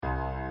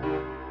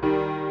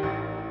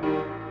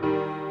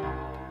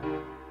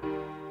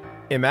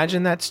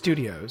Imagine That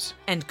Studios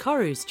and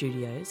Koru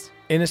Studios,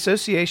 in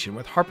association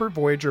with Harper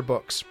Voyager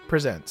Books,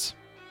 presents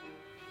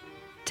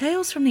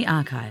Tales from the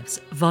Archives,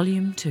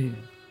 Volume 2,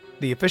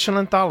 the official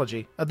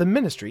anthology of the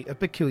Ministry of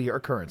Peculiar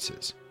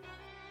Occurrences.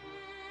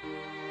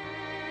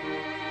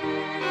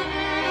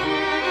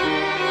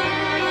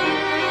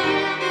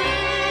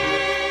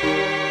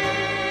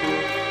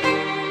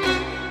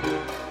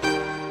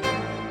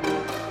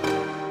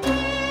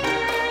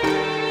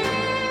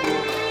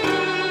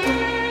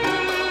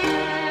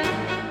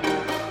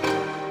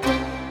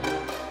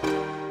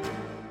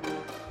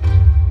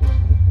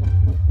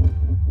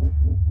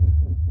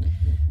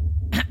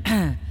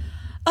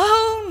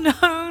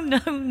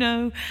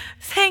 No.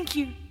 Thank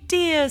you,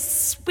 dear,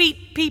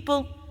 sweet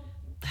people.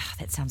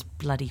 That sounds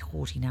bloody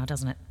haughty now,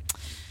 doesn't it?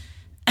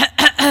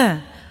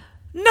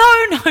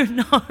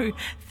 No.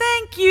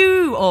 Thank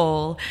you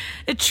all.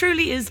 It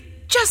truly is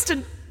just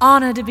an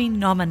honour to be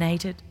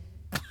nominated.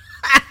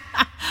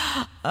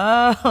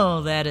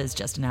 Oh, that is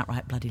just an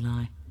outright bloody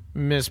lie.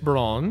 Miss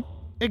Braun,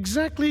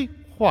 exactly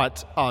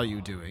what are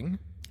you doing?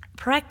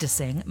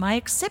 Practising my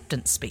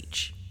acceptance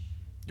speech.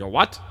 Your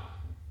what?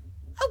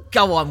 Oh,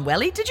 go on,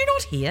 Welly. Did you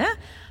not hear?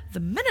 The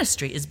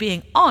Ministry is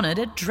being honoured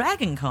at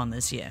DragonCon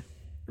this year.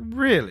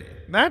 Really?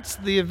 That's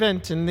the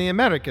event in the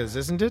Americas,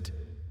 isn't it?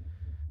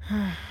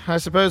 I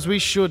suppose we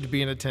should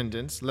be in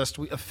attendance, lest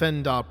we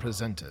offend our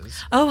presenters.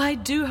 Oh, I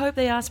do hope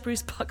they ask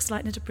Bruce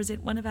Boxleitner to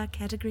present one of our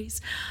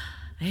categories.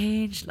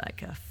 Aged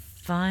like a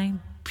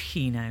fine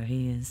Pinot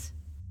he is.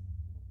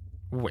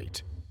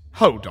 Wait,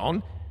 hold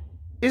on.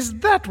 Is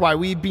that why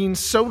we've been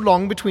so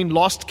long between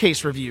Lost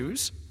Case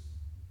reviews?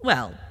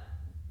 Well,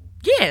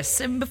 yes,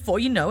 and before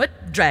you know it,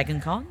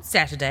 DragonCon,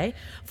 Saturday,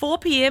 4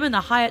 p.m. in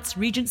the Hyatt's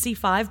Regency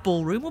 5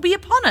 ballroom will be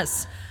upon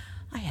us.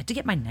 I had to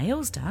get my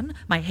nails done,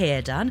 my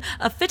hair done,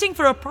 a fitting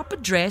for a proper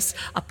dress,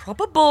 a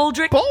proper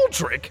baldric.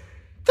 Baldric?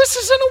 This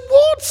is an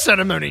award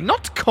ceremony,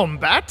 not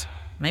combat.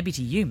 Maybe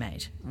to you,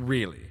 mate.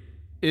 Really?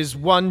 Is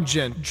one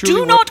gent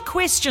truly... Do not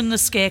question the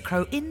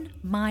Scarecrow in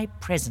my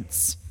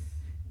presence.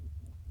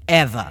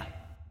 Ever.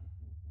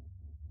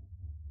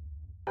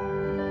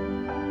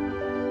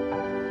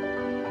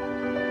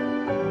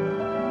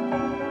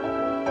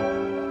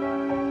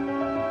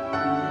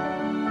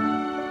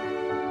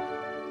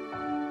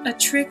 A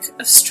Trick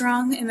of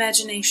Strong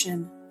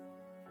Imagination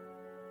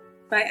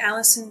by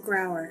Alison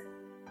Grower.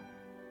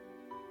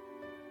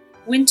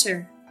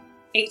 Winter,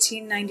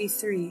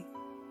 1893.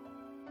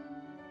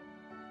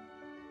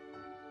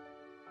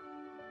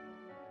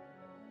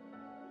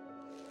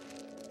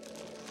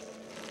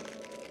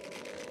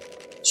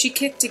 She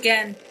kicked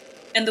again,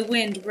 and the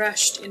wind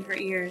rushed in her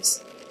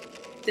ears.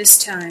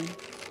 This time,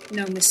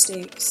 no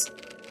mistakes.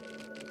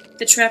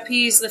 The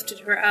trapeze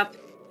lifted her up,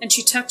 and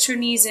she tucked her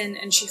knees in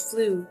and she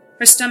flew.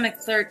 Her stomach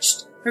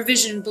lurched, her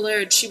vision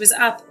blurred. She was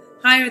up,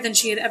 higher than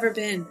she had ever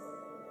been.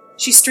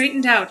 She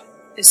straightened out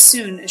as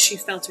soon as she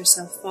felt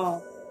herself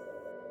fall.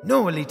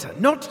 No, Alita,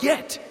 not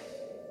yet!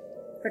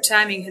 Her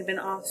timing had been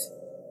off.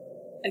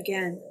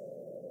 Again.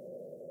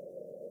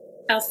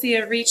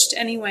 Althea reached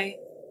anyway,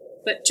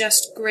 but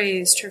just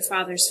grazed her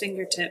father's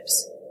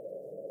fingertips.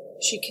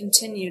 She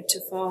continued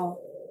to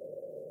fall.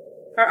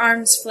 Her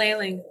arms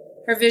flailing,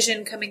 her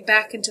vision coming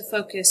back into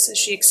focus as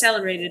she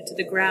accelerated to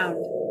the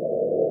ground.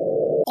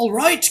 All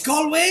right,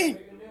 Galway!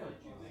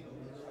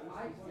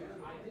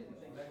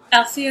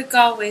 Althea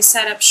Galway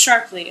sat up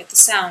sharply at the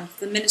sound of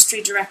the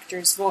ministry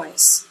director's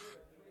voice,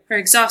 her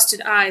exhausted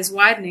eyes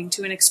widening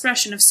to an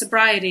expression of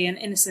sobriety and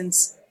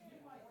innocence.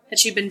 Had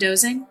she been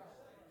dozing?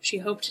 She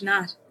hoped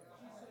not.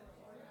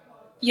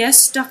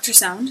 Yes, Dr.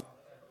 Sound,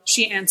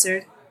 she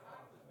answered.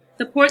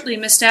 The portly,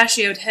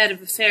 mustachioed head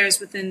of affairs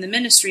within the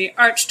ministry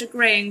arched a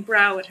greying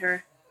brow at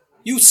her.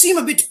 You seem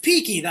a bit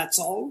peaky, that's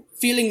all.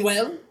 Feeling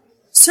well?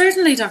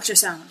 Certainly, Dr.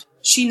 Sound.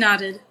 She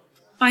nodded.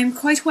 I'm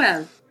quite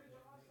well.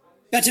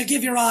 Better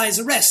give your eyes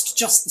a rest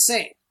just the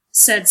same,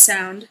 said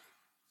Sound.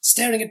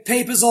 Staring at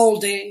papers all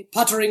day,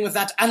 puttering with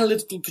that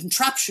analytical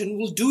contraption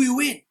will do you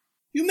in.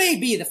 You may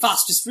be the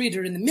fastest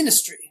reader in the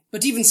ministry,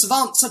 but even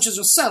savants such as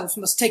yourself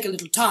must take a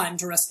little time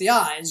to rest the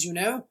eyes, you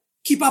know.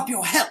 Keep up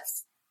your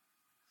health.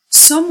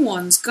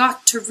 Someone's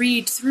got to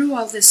read through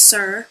all this,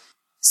 sir,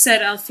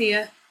 said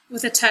Althea,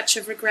 with a touch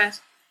of regret.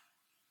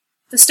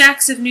 The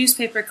stacks of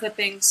newspaper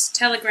clippings,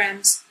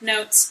 telegrams,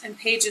 notes, and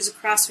pages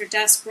across her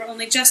desk were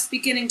only just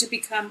beginning to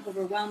become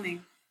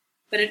overwhelming,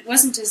 but it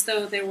wasn't as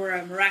though there were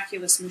a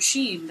miraculous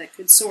machine that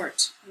could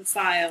sort and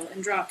file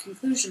and draw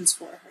conclusions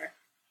for her.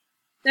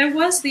 There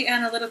was the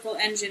analytical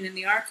engine in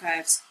the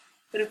archives,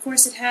 but of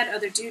course it had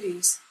other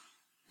duties.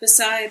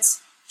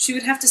 Besides, she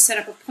would have to set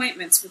up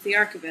appointments with the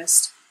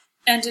archivist,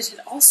 and it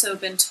had also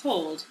been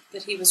told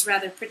that he was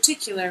rather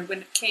particular when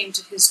it came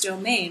to his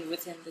domain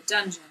within the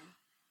dungeon.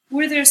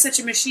 Were there such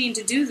a machine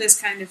to do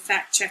this kind of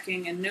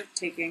fact-checking and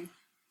note-taking,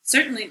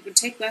 certainly it would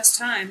take less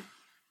time,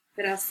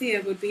 but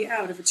Althea would be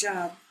out of a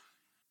job.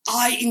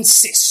 I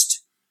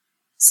insist,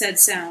 said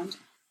Sound.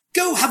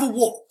 Go have a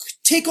walk.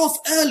 Take off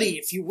early,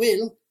 if you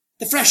will.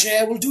 The fresh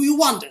air will do you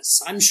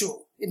wonders, I'm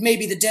sure. It may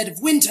be the dead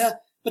of winter,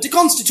 but a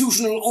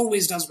constitutional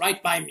always does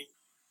right by me.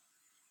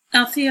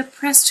 Althea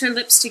pressed her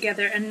lips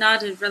together and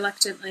nodded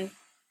reluctantly.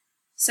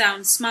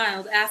 Sound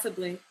smiled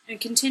affably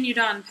and continued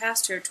on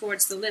past her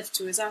towards the lift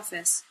to his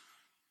office.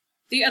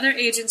 The other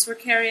agents were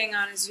carrying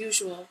on as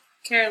usual,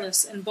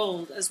 careless and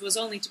bold, as was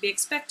only to be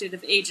expected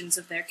of agents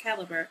of their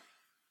caliber.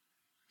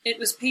 It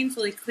was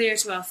painfully clear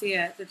to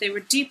Althea that they were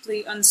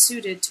deeply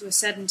unsuited to a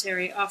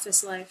sedentary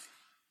office life,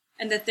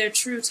 and that their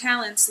true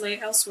talents lay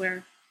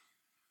elsewhere.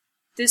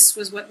 This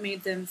was what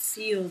made them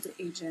field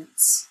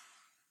agents.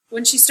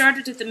 When she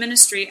started at the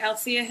ministry,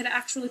 Althea had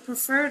actually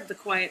preferred the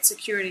quiet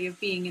security of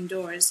being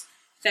indoors,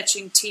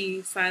 fetching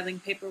tea, filing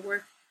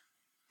paperwork.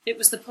 It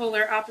was the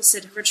polar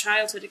opposite of her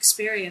childhood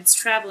experience,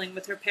 traveling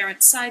with her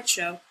parents'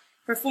 sideshow,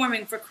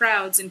 performing for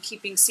crowds and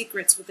keeping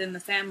secrets within the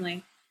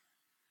family.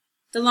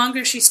 The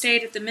longer she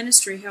stayed at the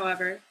ministry,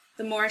 however,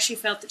 the more she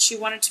felt that she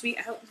wanted to be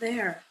out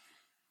there,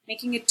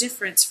 making a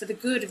difference for the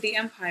good of the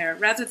empire,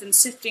 rather than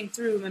sifting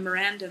through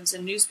memorandums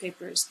and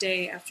newspapers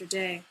day after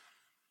day.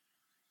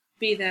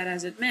 Be that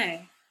as it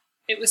may,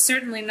 it was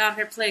certainly not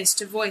her place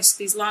to voice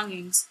these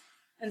longings,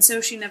 and so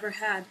she never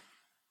had.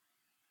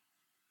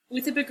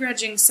 With a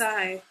begrudging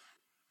sigh,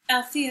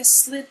 Althea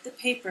slid the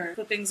paper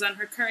clippings on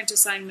her current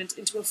assignment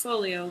into a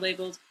folio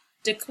labeled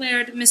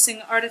Declared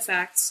Missing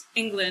Artifacts,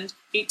 England,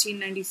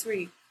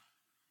 1893.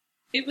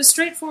 It was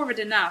straightforward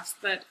enough,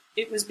 but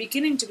it was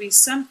beginning to be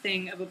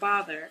something of a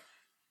bother.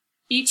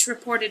 Each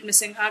reported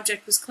missing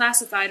object was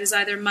classified as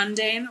either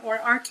mundane or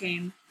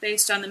arcane,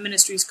 based on the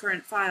ministry's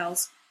current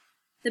files.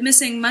 The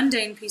missing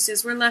mundane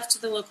pieces were left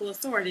to the local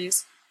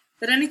authorities,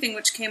 but anything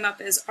which came up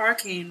as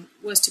arcane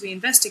was to be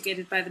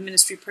investigated by the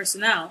ministry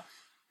personnel,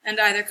 and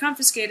either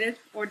confiscated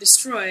or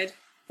destroyed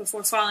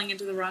before falling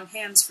into the wrong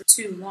hands for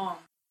too long.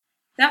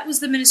 That was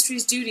the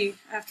ministry's duty,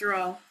 after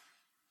all,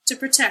 to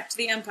protect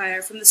the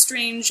empire from the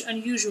strange,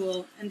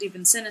 unusual, and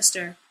even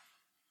sinister.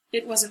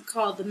 It wasn't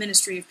called the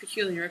Ministry of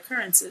Peculiar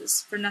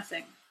Occurrences for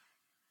nothing.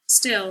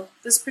 Still,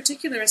 this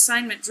particular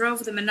assignment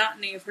drove the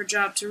monotony of her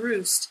job to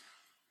roost,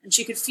 and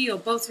she could feel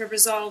both her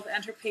resolve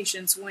and her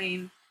patience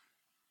wane.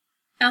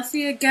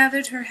 Althea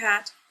gathered her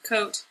hat,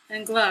 coat,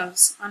 and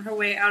gloves on her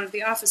way out of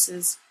the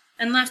offices,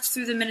 and left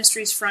through the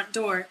ministry's front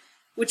door,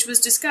 which was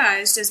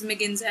disguised as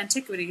Miggins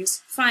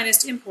Antiquities,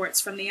 finest imports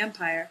from the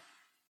empire.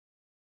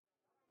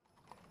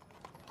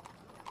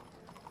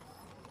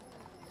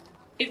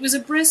 It was a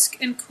brisk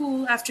and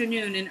cool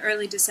afternoon in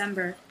early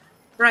December,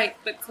 bright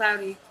but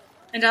cloudy,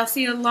 and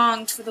Althea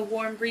longed for the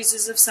warm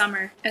breezes of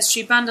summer as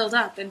she bundled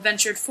up and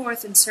ventured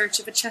forth in search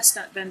of a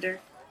chestnut vendor.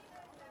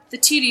 The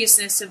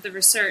tediousness of the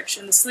research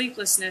and the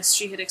sleeplessness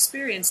she had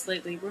experienced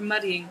lately were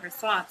muddying her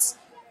thoughts.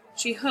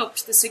 She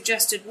hoped the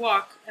suggested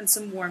walk and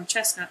some warm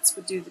chestnuts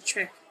would do the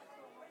trick.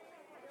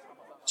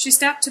 She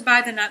stopped to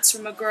buy the nuts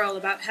from a girl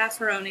about half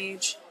her own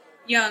age,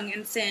 young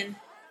and thin,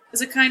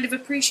 as a kind of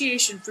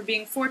appreciation for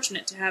being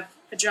fortunate to have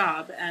a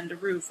job and a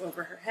roof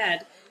over her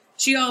head.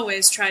 She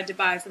always tried to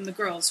buy from the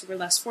girls who were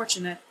less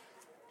fortunate.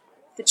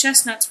 The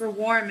chestnuts were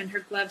warm in her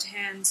gloved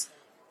hands,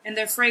 and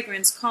their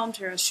fragrance calmed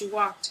her as she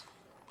walked.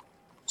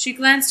 She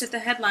glanced at the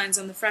headlines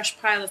on the fresh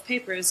pile of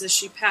papers as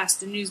she passed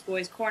the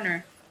newsboy's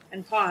corner,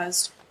 and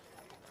paused.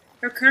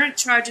 Her current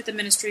charge at the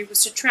ministry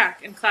was to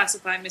track and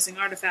classify missing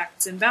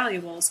artifacts and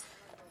valuables,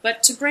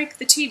 but to break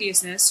the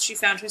tediousness, she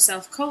found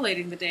herself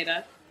collating the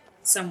data,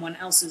 someone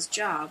else's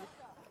job,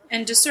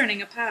 and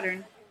discerning a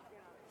pattern.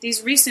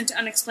 These recent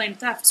unexplained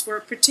thefts were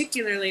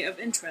particularly of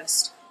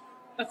interest.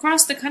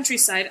 Across the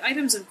countryside,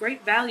 items of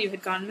great value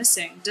had gone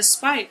missing,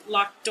 despite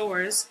locked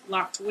doors,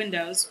 locked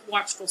windows,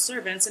 watchful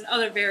servants, and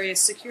other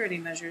various security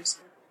measures.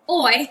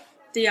 "Oi,"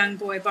 the young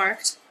boy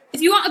barked.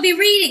 "if you want to be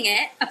reading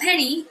it, a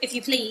penny, if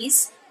you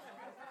please."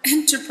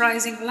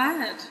 Enterprising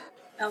lad,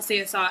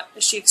 Althea thought,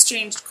 as she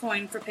exchanged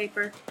coin for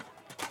paper.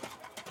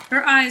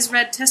 Her eyes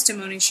read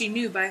testimony she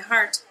knew by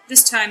heart,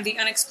 this time the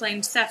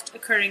unexplained theft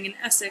occurring in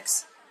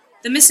Essex.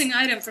 The missing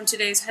item from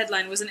today's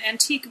headline was an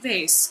antique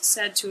vase,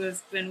 said to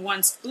have been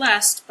once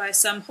blessed by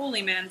some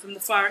holy man from the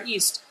Far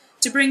East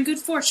to bring good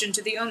fortune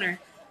to the owner,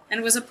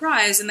 and was a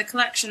prize in the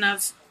collection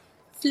of...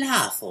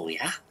 "Flour for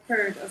ya?"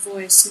 heard a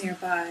voice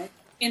nearby,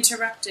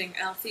 interrupting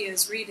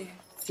Althea's reading.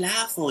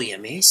 "Flour for ya,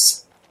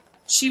 miss?"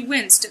 She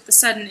winced at the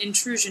sudden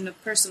intrusion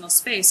of personal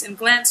space and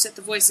glanced at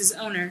the voice's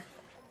owner.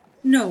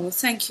 "No,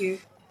 thank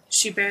you,"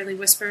 she barely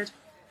whispered,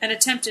 and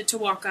attempted to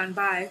walk on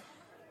by.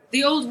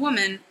 The old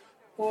woman,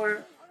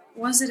 or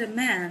was it a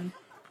man,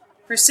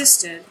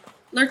 persisted,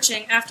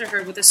 lurching after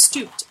her with a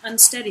stooped,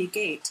 unsteady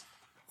gait.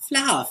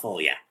 "Flour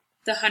for ya?"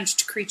 the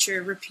hunched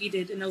creature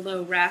repeated in a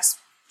low rasp,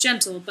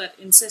 gentle but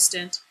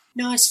insistent.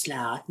 "Nice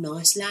flour,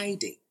 nice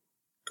lady.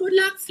 Good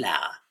luck,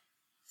 flour."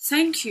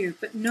 "Thank you,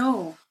 but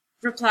no,"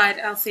 replied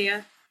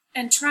Althea,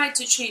 and tried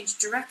to change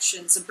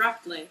directions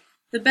abruptly.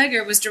 The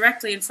beggar was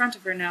directly in front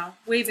of her now,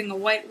 waving a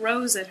white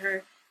rose at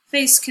her,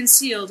 face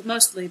concealed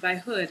mostly by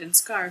hood and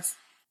scarf.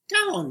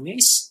 "Go on,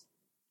 miss.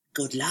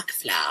 Good luck,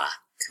 flour,"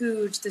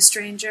 cooed the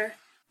stranger.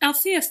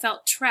 Althea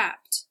felt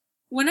trapped.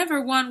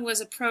 Whenever one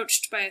was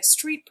approached by a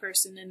street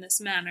person in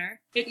this manner,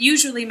 it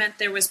usually meant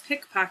there was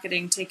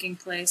pickpocketing taking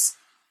place,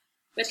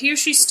 But here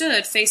she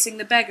stood, facing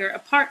the beggar,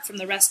 apart from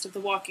the rest of the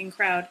walking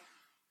crowd.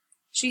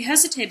 She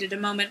hesitated a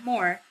moment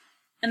more,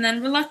 and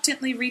then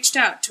reluctantly reached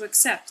out to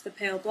accept the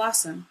pale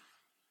blossom.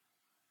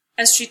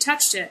 As she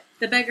touched it,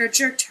 the beggar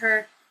jerked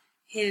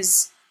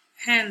his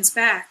hands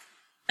back,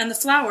 and the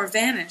flower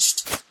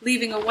vanished,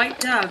 leaving a white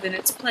dove in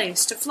its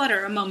place to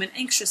flutter a moment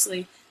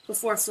anxiously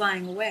before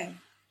flying away.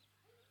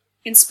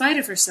 In spite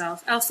of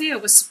herself, Althea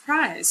was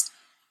surprised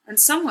and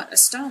somewhat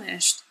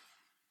astonished.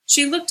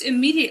 She looked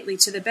immediately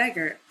to the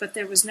beggar, but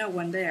there was no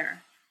one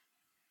there.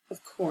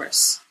 Of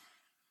course.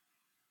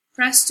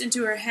 Pressed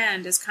into her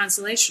hand as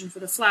consolation for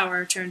the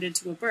flower turned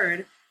into a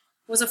bird,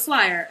 was a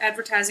flyer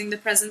advertising the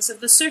presence of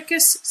the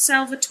Circus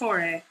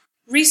Salvatore,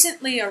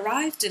 recently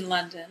arrived in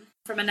London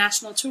from a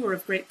national tour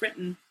of Great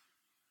Britain.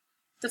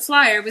 The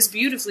flyer was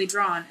beautifully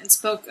drawn and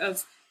spoke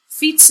of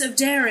feats of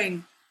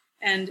daring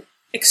and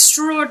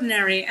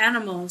extraordinary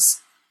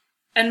animals,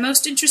 and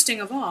most interesting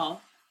of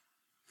all,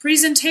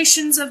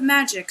 presentations of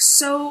magic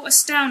so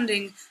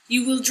astounding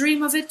you will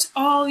dream of it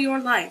all your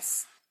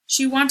life.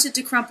 She wanted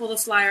to crumple the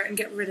flyer and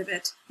get rid of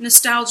it,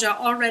 nostalgia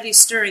already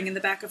stirring in the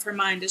back of her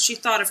mind as she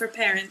thought of her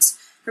parents,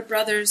 her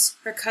brothers,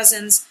 her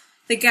cousins,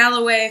 the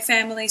Galloway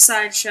family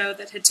sideshow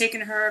that had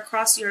taken her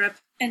across Europe,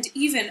 and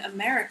even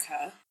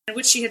America, in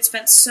which she had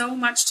spent so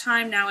much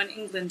time now in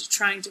England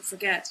trying to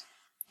forget,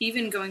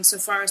 even going so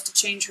far as to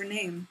change her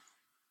name.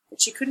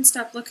 But she couldn't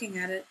stop looking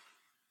at it.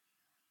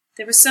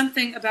 There was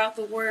something about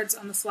the words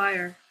on the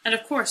flyer, and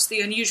of course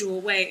the unusual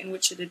way in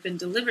which it had been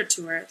delivered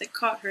to her, that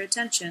caught her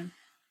attention.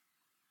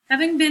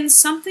 Having been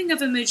something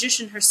of a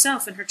magician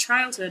herself in her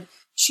childhood,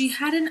 she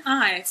had an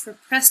eye for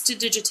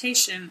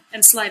prestidigitation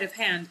and sleight of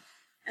hand,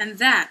 and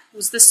that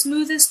was the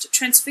smoothest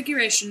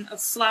transfiguration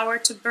of flower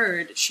to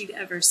bird she'd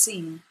ever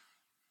seen.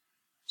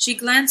 She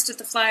glanced at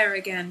the flyer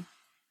again.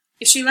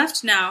 If she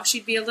left now,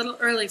 she'd be a little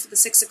early for the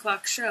 6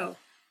 o'clock show.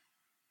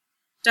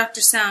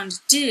 Dr.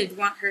 Sound did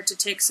want her to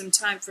take some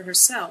time for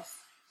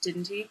herself,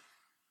 didn't he?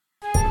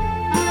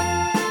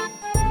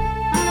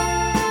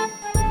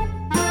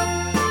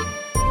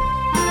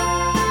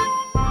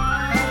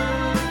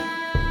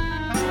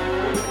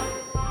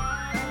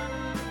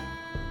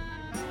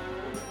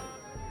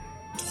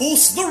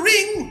 Toss the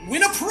ring,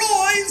 win a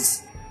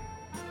prize!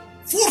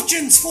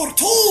 Fortunes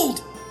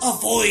foretold!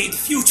 Avoid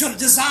future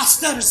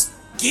disasters!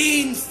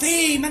 Gain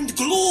fame and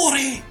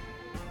glory!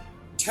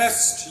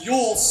 Test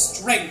your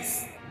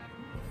strength!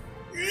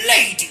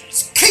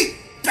 Ladies, keep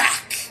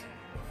back!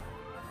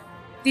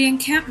 The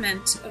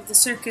encampment of the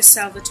Circus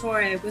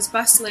Salvatore was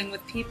bustling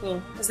with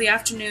people as the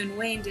afternoon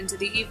waned into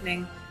the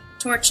evening,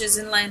 torches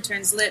and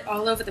lanterns lit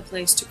all over the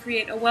place to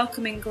create a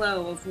welcoming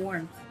glow of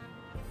warmth.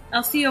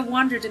 Althea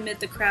wandered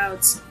amid the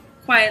crowds,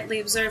 quietly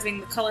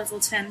observing the colorful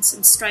tents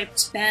and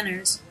striped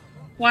banners,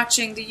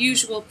 watching the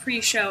usual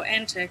pre-show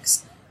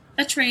antics,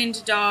 a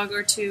trained dog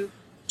or two,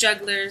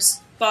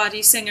 jugglers,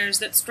 bawdy singers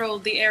that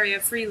strolled the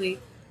area freely.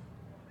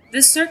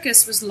 This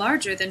circus was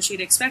larger than she'd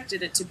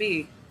expected it to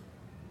be.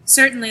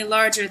 Certainly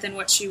larger than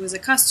what she was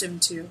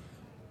accustomed to.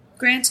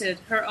 Granted,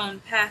 her own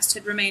past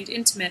had remained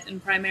intimate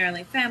and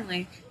primarily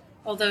family,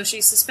 although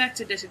she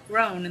suspected it had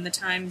grown in the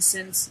time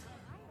since.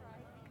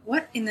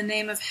 What in the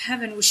name of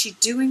heaven was she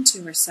doing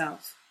to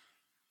herself?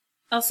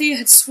 Althea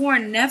had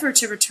sworn never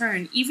to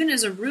return, even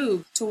as a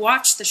rube, to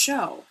watch the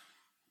show.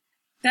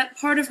 That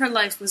part of her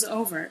life was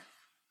over.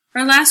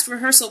 Her last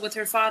rehearsal with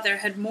her father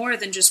had more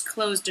than just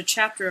closed a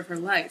chapter of her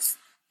life.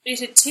 It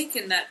had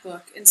taken that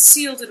book and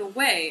sealed it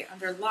away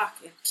under lock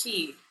and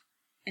key.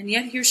 And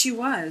yet here she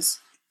was,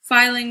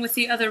 filing with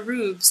the other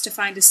rubes to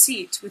find a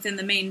seat within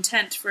the main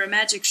tent for a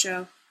magic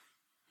show.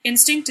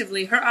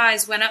 Instinctively, her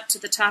eyes went up to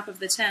the top of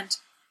the tent.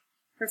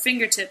 Her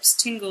fingertips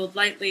tingled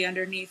lightly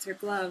underneath her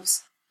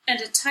gloves, and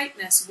a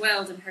tightness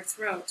welled in her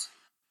throat.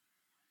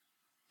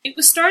 It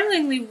was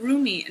startlingly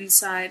roomy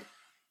inside,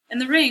 and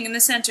the ring in the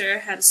center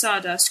had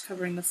sawdust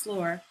covering the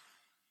floor.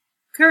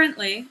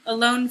 Currently, a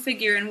lone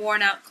figure in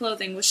worn-out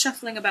clothing was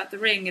shuffling about the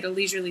ring at a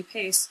leisurely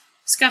pace,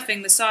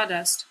 scuffing the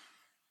sawdust.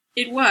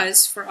 It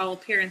was, for all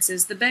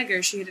appearances, the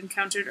beggar she had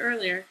encountered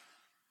earlier.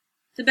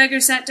 The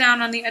beggar sat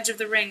down on the edge of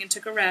the ring and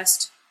took a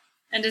rest,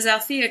 and as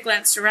Althea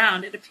glanced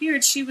around, it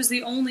appeared she was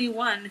the only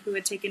one who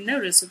had taken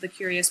notice of the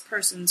curious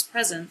person's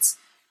presence.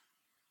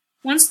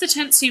 Once the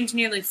tent seemed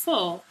nearly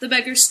full, the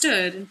beggar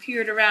stood and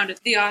peered around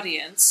at the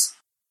audience.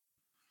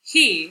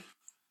 He,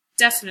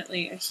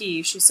 definitely a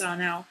he, she saw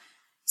now,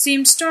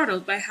 seemed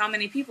startled by how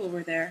many people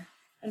were there,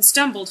 and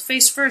stumbled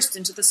face first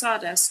into the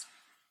sawdust.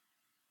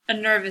 A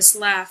nervous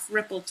laugh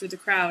rippled through the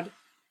crowd,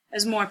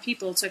 as more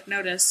people took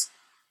notice.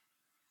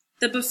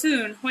 The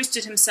buffoon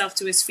hoisted himself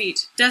to his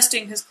feet,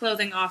 dusting his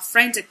clothing off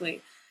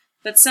frantically,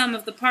 but some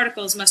of the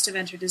particles must have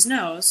entered his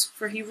nose,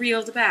 for he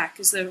reeled back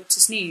as though to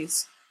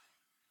sneeze.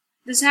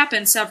 This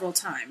happened several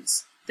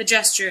times, the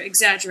gesture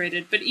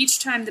exaggerated, but each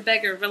time the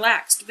beggar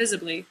relaxed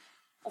visibly,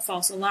 a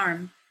false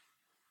alarm.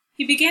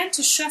 He began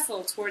to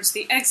shuffle towards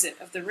the exit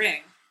of the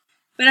ring,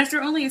 but after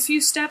only a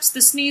few steps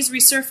the sneeze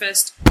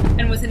resurfaced,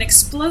 and with an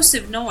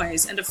explosive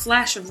noise and a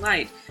flash of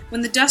light,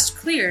 when the dust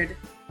cleared,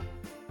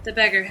 the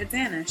beggar had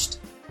vanished.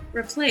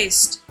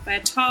 replaced by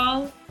a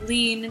tall,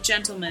 lean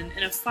gentleman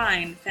in a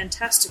fine,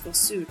 fantastical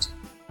suit.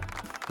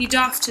 He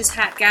doffed his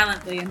hat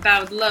gallantly and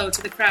bowed low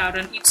to the crowd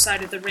on each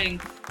side of the ring,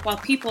 while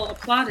people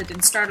applauded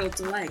in startled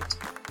delight.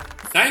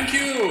 Thank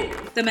you!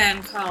 The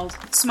man called,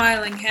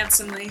 smiling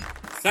handsomely.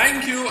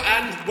 Thank you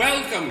and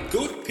welcome,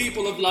 good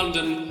people of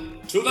London,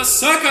 to the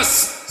Circus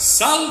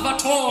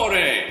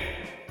Salvatore!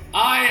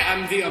 I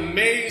am the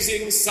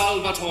amazing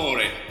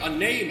Salvatore, a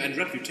name and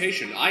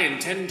reputation I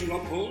intend to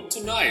uphold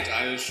tonight,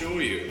 I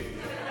assure you.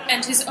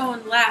 And his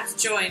own laugh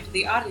joined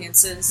the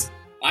audience's.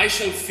 I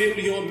shall fill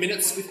your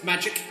minutes with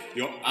magic,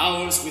 your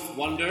hours with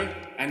wonder,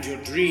 and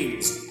your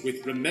dreams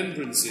with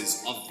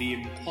remembrances of the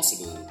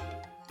impossible.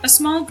 A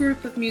small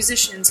group of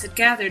musicians had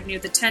gathered near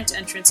the tent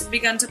entrance and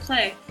begun to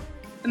play,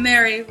 a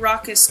merry,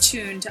 raucous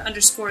tune to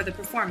underscore the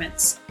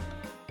performance.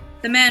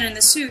 The man in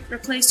the suit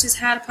replaced his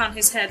hat upon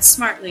his head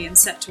smartly and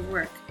set to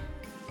work.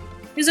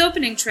 His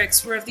opening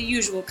tricks were of the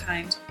usual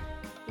kind,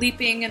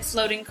 leaping and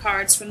floating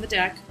cards from the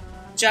deck,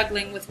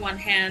 juggling with one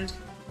hand,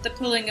 the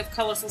pulling of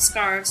colorful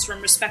scarves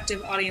from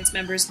respective audience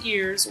members'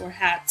 ears or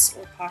hats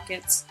or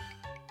pockets.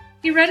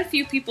 He read a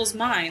few people's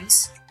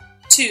minds,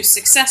 to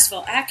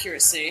successful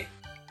accuracy,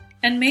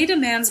 and made a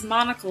man's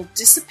monocle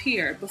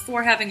disappear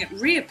before having it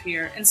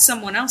reappear in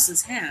someone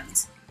else's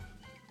hands.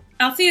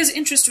 Althea's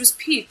interest was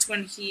piqued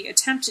when he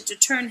attempted to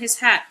turn his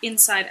hat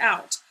inside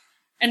out,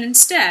 and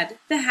instead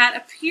the hat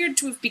appeared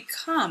to have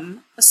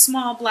become a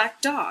small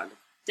black dog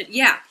that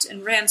yapped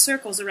and ran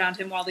circles around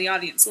him while the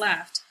audience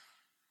laughed.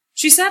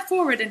 She sat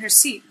forward in her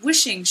seat,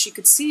 wishing she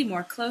could see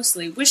more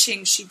closely,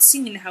 wishing she'd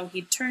seen how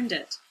he'd turned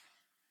it.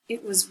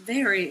 It was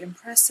very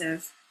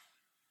impressive.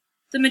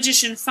 The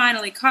magician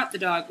finally caught the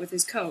dog with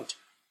his coat,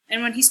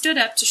 and when he stood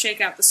up to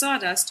shake out the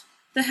sawdust,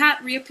 the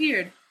hat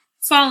reappeared,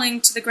 falling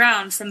to the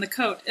ground from the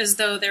coat as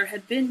though there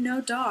had been no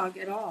dog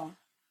at all.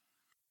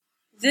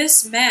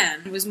 This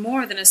man was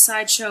more than a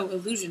sideshow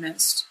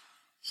illusionist.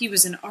 He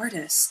was an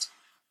artist.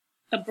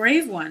 A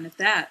brave one, at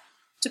that,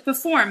 to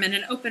perform in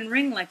an open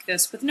ring like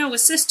this with no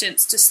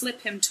assistants to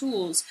slip him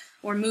tools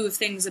or move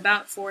things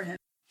about for him.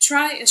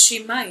 Try as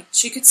she might,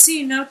 she could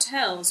see no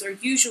tells or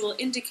usual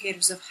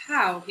indicators of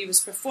how he was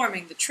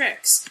performing the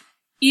tricks.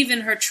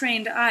 Even her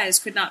trained eyes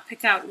could not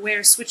pick out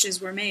where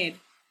switches were made,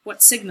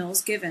 what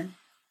signals given.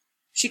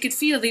 She could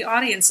feel the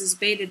audience's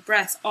bated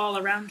breath all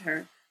around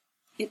her.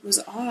 It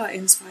was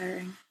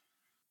awe-inspiring.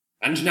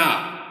 And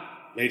now,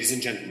 ladies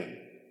and gentlemen,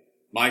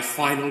 my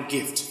final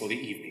gift for the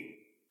evening.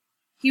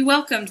 He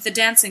welcomed the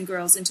dancing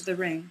girls into the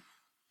ring.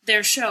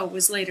 Their show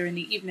was later in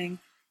the evening,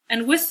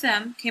 and with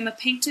them came a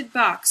painted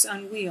box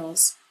on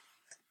wheels.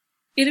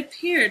 It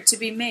appeared to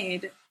be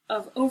made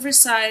of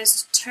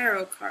oversized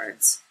tarot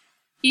cards,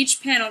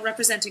 each panel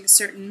representing a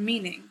certain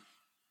meaning.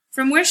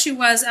 From where she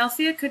was,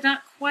 Althea could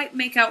not quite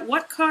make out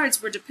what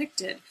cards were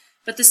depicted,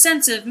 but the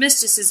sense of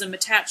mysticism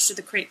attached to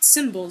the crate's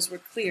symbols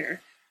were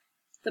clear.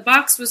 The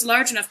box was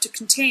large enough to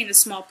contain a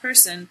small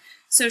person,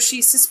 so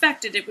she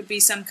suspected it would be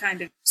some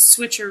kind of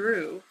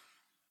switcheroo.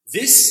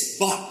 This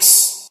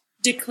box,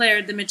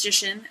 declared the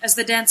magician, as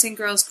the dancing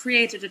girls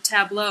created a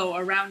tableau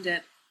around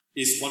it,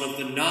 is one of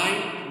the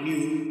 9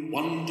 new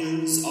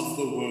wonders of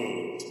the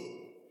world.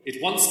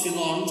 It once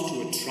belonged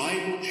to a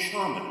tribal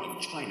shaman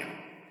of China,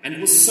 and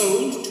was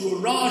sold to a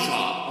Raja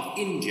of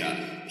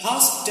India,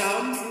 passed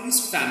down through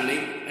his family,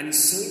 and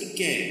sold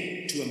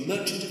again to a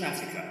merchant of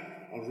Africa.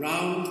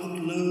 Around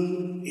the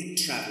globe it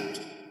travelled,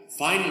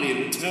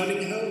 finally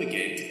returning home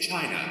again to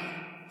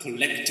China,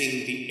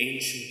 collecting the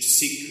ancient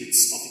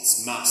secrets of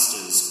its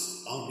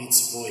masters on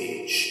its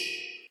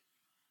voyage.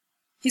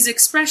 His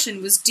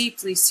expression was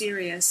deeply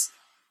serious.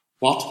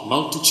 What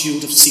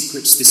multitude of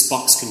secrets this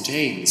box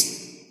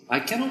contains,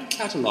 I cannot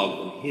catalogue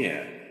them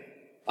here.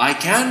 I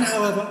can,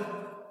 however,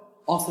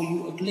 offer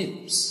you a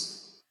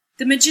glimpse.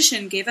 The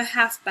magician gave a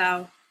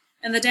half-bow,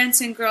 and the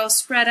dancing girl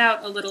spread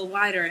out a little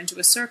wider into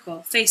a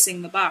circle,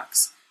 facing the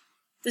box.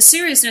 The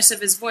seriousness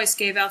of his voice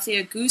gave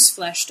Althea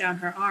goose-flesh down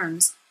her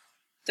arms.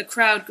 The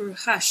crowd grew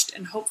hushed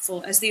and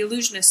hopeful as the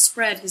illusionist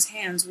spread his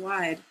hands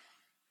wide.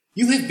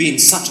 You have been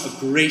such a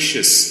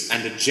gracious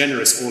and a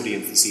generous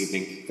audience this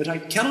evening that I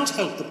cannot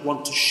help but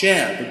want to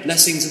share the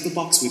blessings of the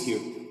box with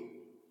you.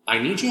 I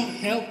need your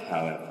help,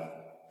 however,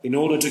 in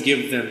order to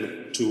give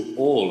them to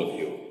all of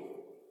you.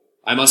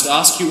 I must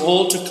ask you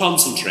all to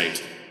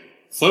concentrate.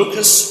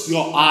 Focus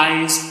your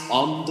eyes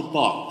on the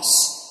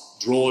box.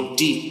 Draw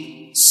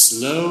deep,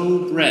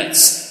 slow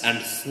breaths and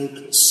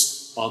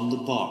focus on the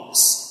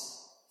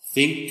box.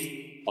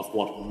 Think of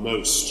what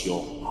most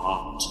your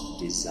heart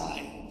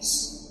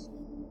desires.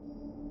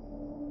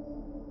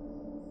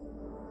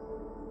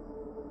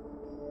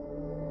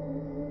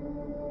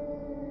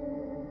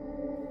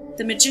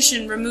 The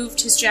magician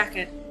removed his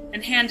jacket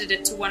and handed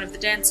it to one of the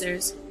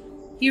dancers.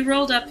 He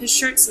rolled up his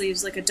shirt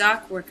sleeves like a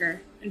dock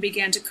worker and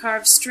began to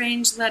carve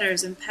strange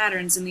letters and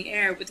patterns in the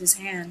air with his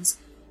hands,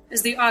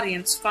 as the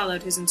audience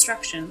followed his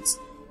instructions.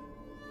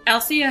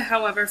 Althea,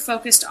 however,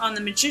 focused on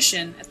the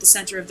magician at the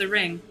center of the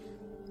ring.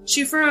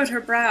 She furrowed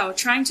her brow,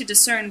 trying to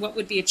discern what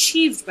would be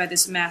achieved by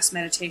this mass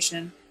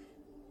meditation.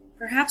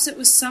 Perhaps it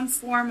was some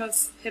form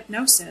of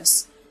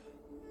hypnosis.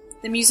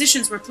 The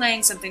musicians were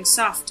playing something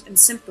soft and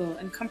simple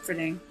and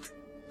comforting.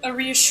 A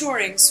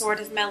reassuring sort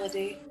of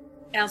melody.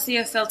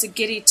 Althea felt a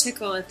giddy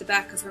tickle at the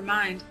back of her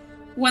mind,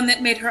 one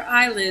that made her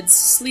eyelids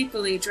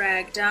sleepily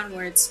drag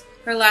downwards,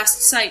 her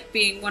last sight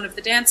being one of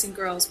the dancing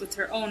girls with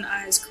her own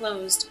eyes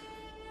closed,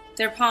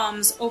 their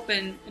palms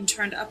open and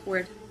turned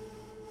upward.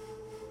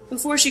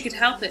 Before she could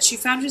help it, she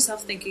found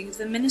herself thinking of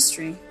the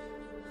ministry,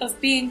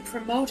 of being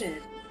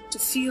promoted to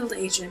field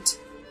agent,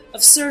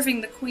 of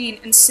serving the Queen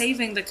and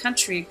saving the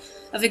country,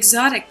 of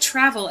exotic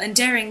travel and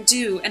daring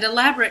do and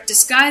elaborate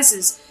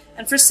disguises,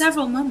 and for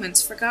several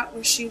moments forgot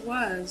where she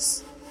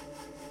was.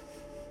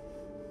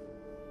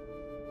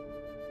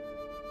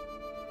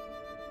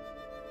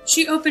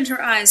 She opened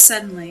her eyes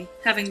suddenly,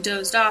 having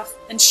dozed off,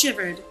 and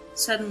shivered,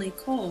 suddenly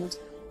cold.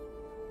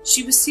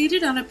 She was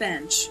seated on a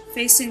bench,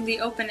 facing the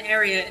open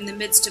area in the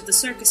midst of the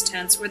circus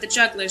tents where the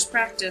jugglers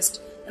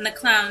practiced and the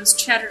clowns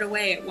chattered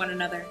away at one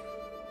another.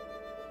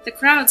 The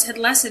crowds had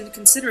lessened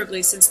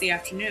considerably since the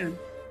afternoon,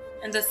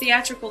 and the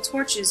theatrical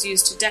torches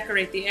used to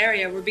decorate the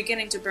area were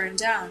beginning to burn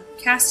down,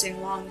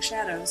 casting long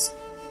shadows.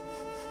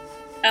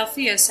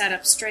 Althea sat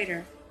up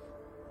straighter.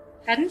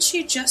 Hadn't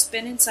she just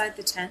been inside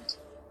the tent?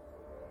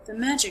 The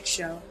magic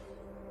show.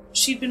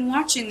 She'd been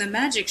watching the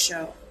magic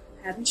show,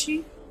 hadn't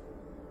she?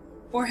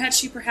 Or had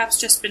she perhaps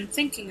just been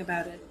thinking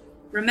about it,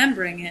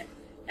 remembering it,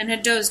 and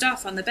had dozed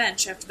off on the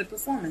bench after the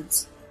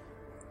performance?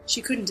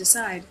 She couldn't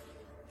decide.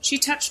 She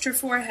touched her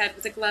forehead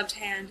with a gloved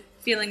hand,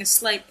 feeling a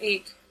slight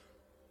ache.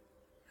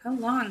 How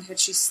long had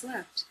she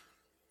slept?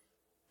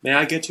 May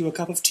I get you a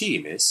cup of tea,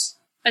 miss?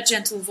 A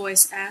gentle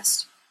voice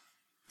asked.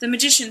 The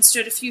magician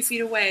stood a few feet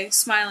away,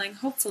 smiling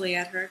hopefully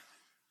at her.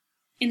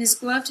 In his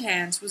gloved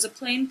hands was a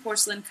plain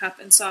porcelain cup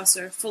and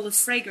saucer full of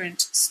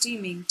fragrant,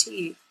 steaming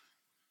tea.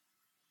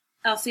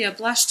 Althea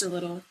blushed a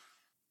little.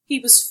 He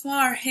was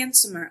far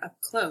handsomer up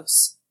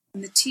close,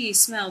 and the tea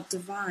smelled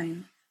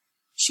divine.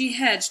 She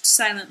hedged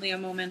silently a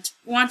moment,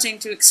 wanting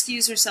to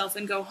excuse herself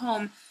and go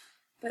home,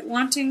 but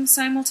wanting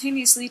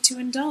simultaneously to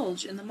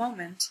indulge in the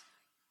moment.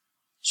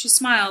 She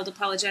smiled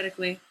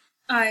apologetically.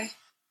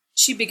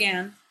 She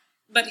began,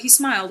 but he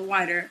smiled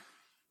wider.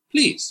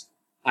 Please,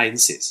 I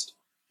insist,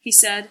 he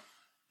said,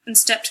 and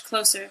stepped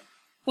closer,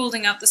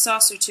 holding out the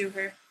saucer to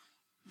her.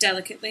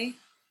 Delicately,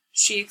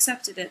 she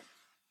accepted it.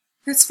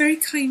 That's very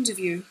kind of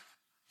you,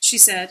 she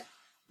said,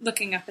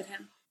 looking up at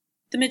him.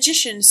 The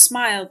magician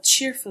smiled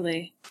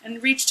cheerfully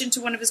and reached into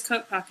one of his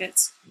coat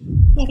pockets.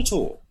 Not at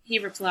all, he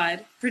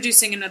replied,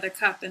 producing another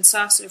cup and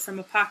saucer from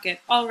a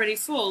pocket already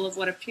full of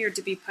what appeared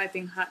to be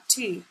piping hot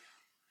tea.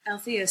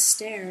 Althea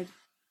stared.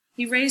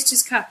 He raised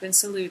his cup in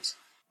salute.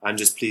 I'm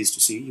just pleased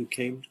to see you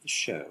came to the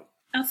show.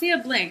 Althea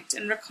blinked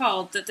and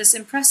recalled that this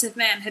impressive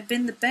man had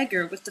been the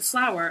beggar with the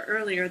flower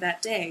earlier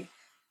that day.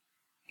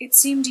 It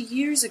seemed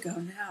years ago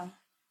now.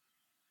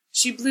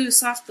 She blew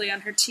softly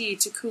on her tea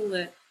to cool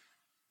it.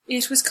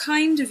 It was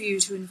kind of you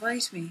to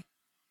invite me,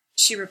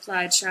 she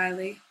replied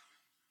shyly.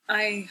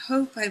 I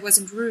hope I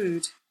wasn't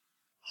rude.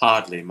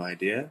 Hardly, my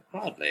dear,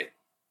 hardly.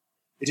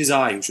 It is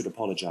I who should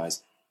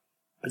apologize.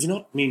 I do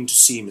not mean to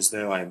seem as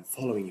though I am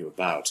following you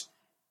about.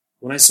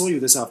 When I saw you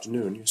this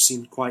afternoon, you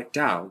seemed quite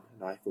down,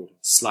 and I thought a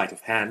sleight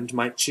of hand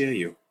might cheer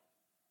you.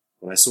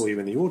 When I saw you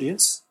in the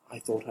audience, I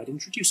thought I'd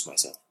introduce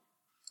myself.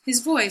 His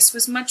voice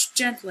was much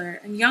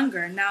gentler and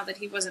younger now that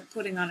he wasn't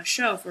putting on a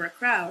show for a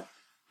crowd,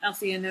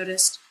 Althea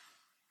noticed.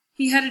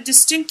 He had a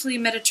distinctly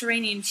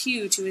Mediterranean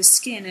hue to his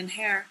skin and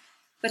hair,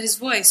 but his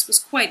voice was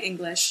quite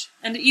English,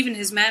 and even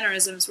his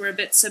mannerisms were a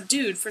bit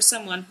subdued for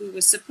someone who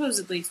was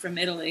supposedly from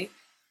Italy.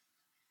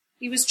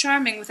 He was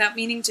charming without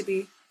meaning to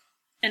be,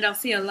 and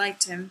Althea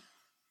liked him.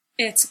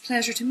 It's a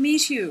pleasure to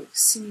meet you,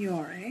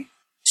 signore,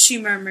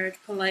 she murmured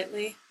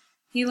politely.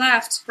 He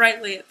laughed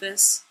brightly at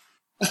this.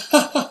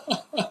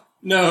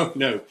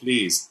 No,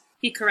 please,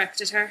 he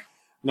corrected her.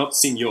 Not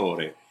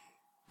signore.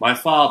 My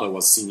father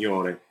was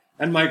signore,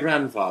 and my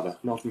grandfather,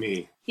 not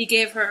me. He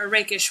gave her a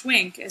rakish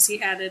wink as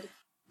he added,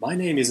 My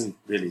name isn't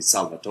really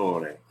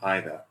Salvatore,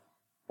 either.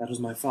 That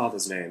was my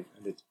father's name,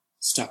 and it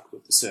stuck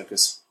with the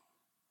circus.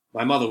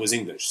 My mother was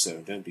English, so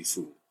don't be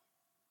fooled.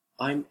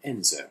 I'm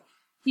Enzo.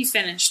 He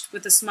finished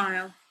with a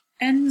smile.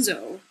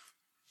 Enzo,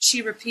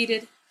 she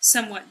repeated,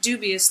 somewhat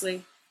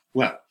dubiously.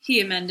 Well, he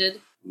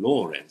amended.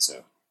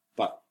 Lorenzo,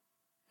 but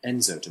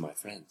Enzo to my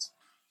friends.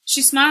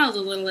 She smiled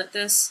a little at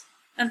this,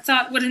 and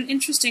thought what an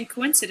interesting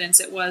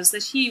coincidence it was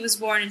that he was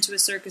born into a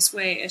circus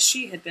way as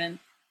she had been.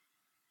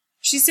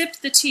 She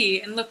sipped the tea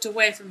and looked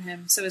away from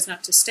him so as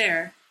not to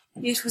stare.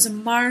 It was a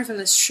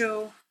marvellous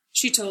show,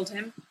 she told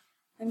him.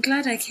 I'm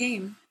glad I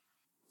came.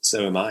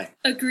 So am I,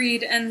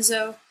 agreed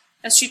Enzo,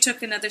 as she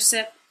took another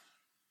sip.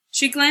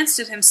 She glanced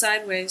at him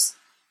sideways.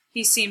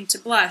 He seemed to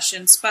blush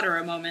and sputter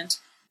a moment.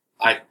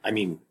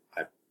 I'm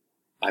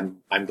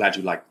glad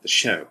you liked the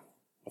show,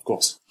 of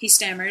course, he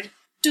stammered.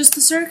 Does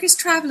the circus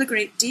travel a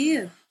great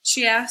deal?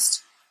 She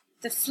asked.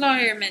 The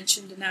flyer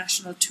mentioned a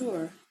national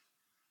tour.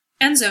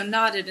 Enzo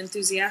nodded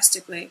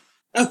enthusiastically.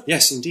 Oh,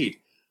 yes, indeed.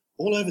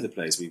 All over the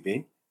place we've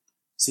been.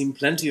 Seen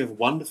plenty of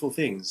wonderful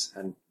things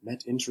and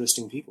met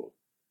interesting people.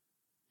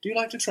 Do you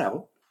like to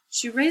travel?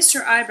 She raised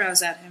her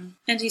eyebrows at him,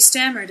 and he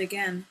stammered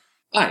again.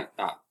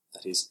 That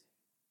is,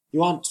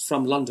 you aren't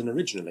from London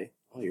originally,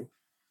 are you?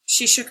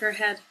 She shook her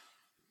head.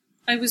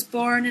 I was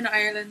born in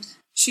Ireland,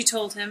 she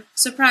told him,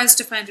 surprised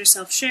to find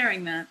herself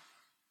sharing that.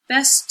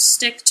 Best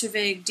stick to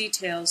vague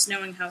details,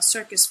 knowing how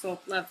circus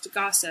folk loved to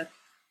gossip.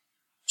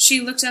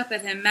 She looked up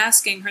at him,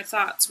 masking her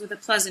thoughts with a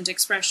pleasant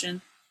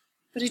expression.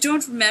 But I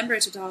don't remember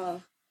it at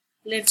all.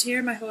 Lived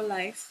here my whole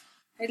life.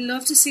 I'd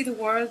love to see the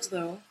world,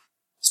 though.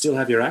 Still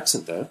have your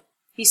accent, though,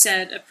 he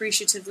said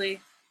appreciatively,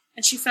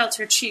 and she felt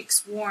her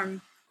cheeks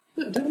warm.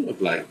 No, don't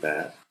look like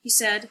that, he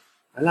said.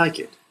 I like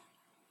it.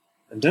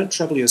 And don't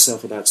trouble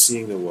yourself about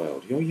seeing the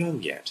world. You're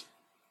young yet.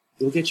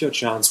 You'll get your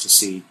chance to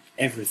see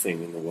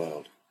everything in the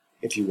world,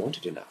 if you want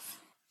it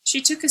enough. She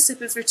took a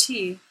sip of her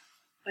tea.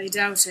 I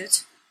doubt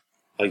it.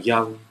 A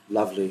young,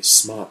 lovely,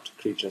 smart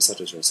creature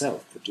such as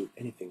yourself could do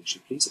anything she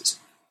pleases,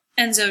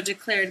 Enzo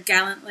declared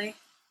gallantly.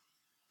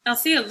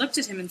 Althea looked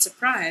at him in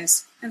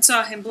surprise, and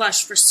saw him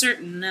blush for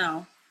certain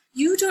now.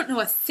 You don't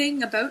know a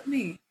thing about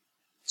me,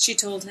 she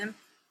told him.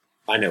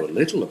 I know a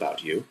little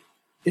about you,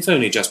 if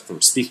only just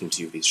from speaking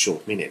to you these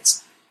short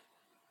minutes.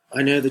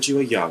 I know that you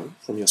are young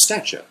from your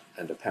stature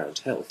and apparent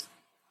health.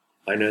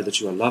 I know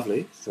that you are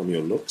lovely from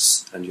your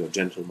looks and your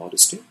gentle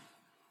modesty.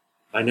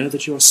 I know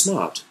that you are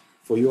smart,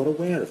 for you are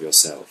aware of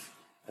yourself,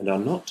 and are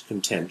not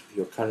content with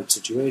your current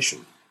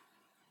situation.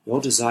 Your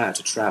desire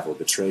to travel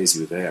betrays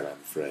you there, I'm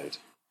afraid.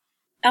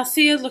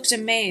 Althea looked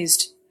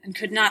amazed, and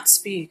could not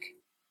speak.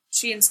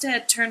 She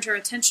instead turned her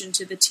attention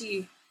to the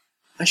tea.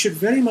 I should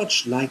very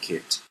much like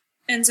it,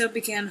 Enzo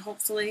began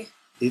hopefully,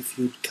 if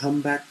you'd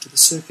come back to the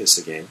circus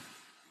again.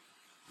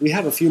 We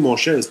have a few more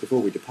shows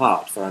before we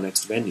depart for our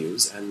next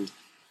venues, and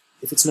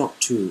if it's not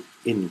too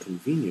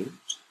inconvenient,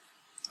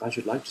 I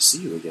should like to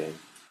see you again.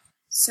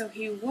 So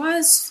he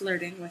was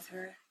flirting with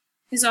her.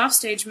 His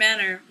offstage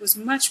manner was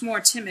much more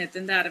timid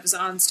than that of his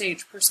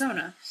onstage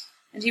persona,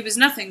 and he was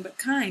nothing but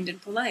kind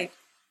and polite.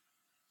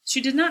 She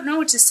did not know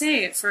what to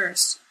say at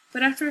first,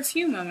 but after a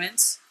few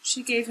moments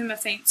she gave him a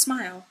faint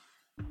smile.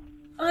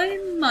 I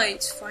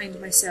might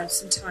find myself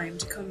some time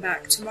to come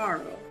back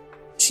tomorrow,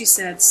 she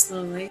said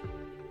slowly.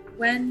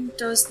 When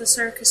does the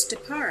circus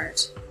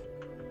depart?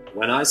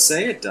 When I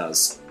say it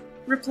does,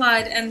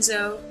 replied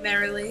Enzo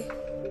merrily.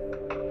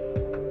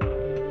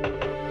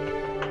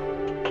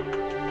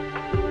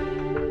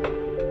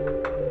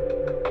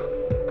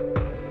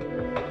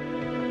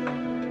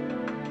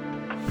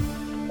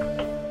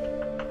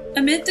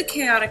 Amid the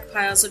chaotic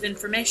piles of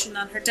information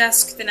on her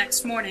desk the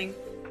next morning,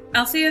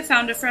 Althea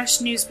found a fresh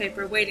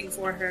newspaper waiting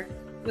for her,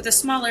 with a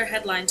smaller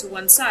headline to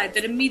one side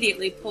that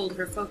immediately pulled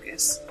her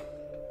focus.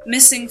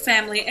 Missing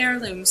family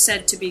heirloom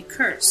said to be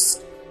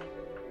cursed.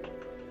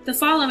 The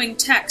following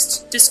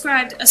text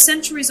described a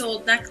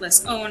centuries-old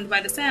necklace owned by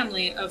the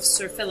family of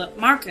Sir Philip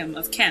Markham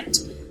of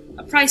Kent,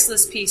 a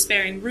priceless piece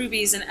bearing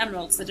rubies and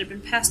emeralds that had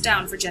been passed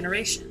down for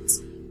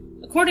generations.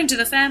 According to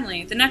the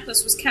family, the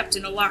necklace was kept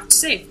in a locked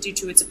safe due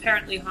to its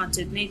apparently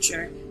haunted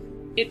nature.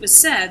 It was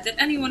said that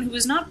anyone who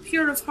was not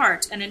pure of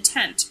heart and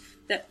intent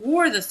that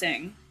wore the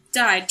thing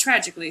died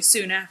tragically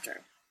soon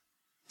after.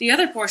 The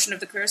other portion of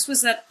the curse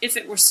was that if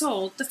it were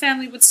sold, the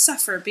family would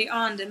suffer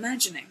beyond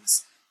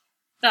imaginings.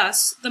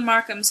 Thus, the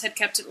Markhams had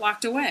kept it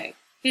locked away,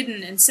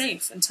 hidden and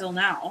safe until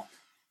now.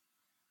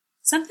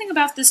 Something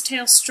about this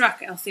tale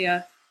struck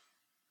Althea.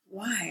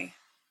 Why?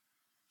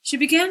 She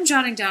began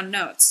jotting down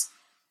notes,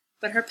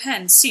 but her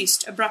pen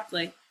ceased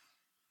abruptly.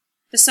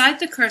 Beside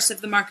the curse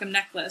of the Markham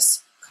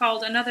necklace,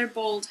 called another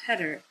bold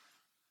header.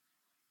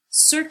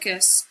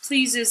 Circus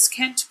pleases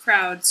Kent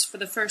crowds for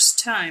the first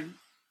time.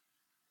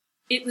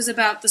 It was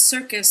about the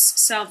Circus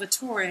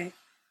Salvatore,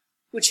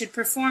 which had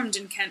performed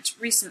in Kent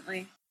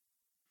recently.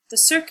 The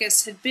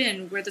circus had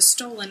been where the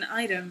stolen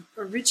item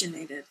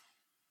originated.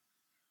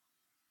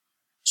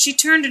 She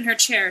turned in her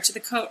chair to the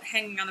coat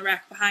hanging on the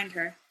rack behind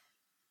her.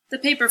 The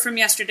paper from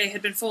yesterday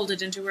had been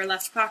folded into her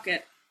left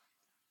pocket.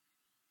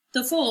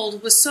 The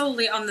fold was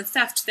solely on the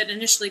theft that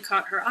initially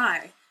caught her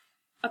eye,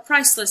 a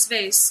priceless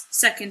vase,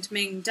 Second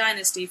Ming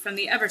Dynasty, from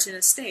the Everton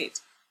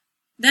estate.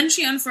 Then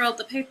she unfurled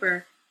the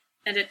paper,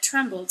 and it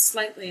trembled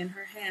slightly in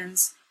her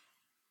hands.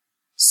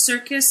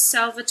 Circus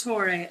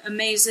Salvatore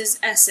amazes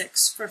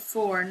Essex for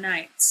 4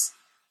 nights.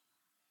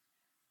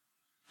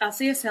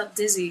 Althea felt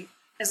dizzy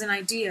as an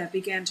idea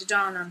began to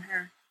dawn on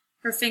her,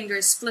 her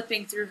fingers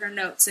flipping through her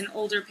notes and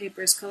older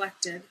papers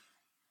collected.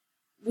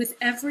 With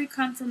every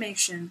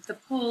confirmation, the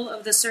pull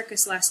of the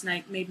circus last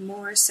night made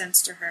more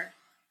sense to her.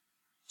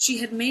 She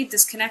had made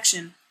this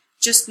connection,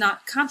 just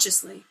not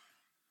consciously,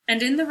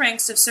 and in the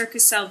ranks of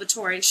Circus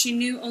Salvatore she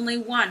knew only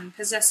one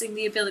possessing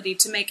the ability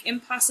to make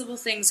impossible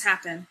things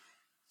happen,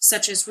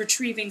 such as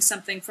retrieving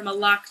something from a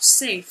locked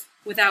safe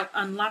without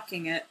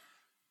unlocking it,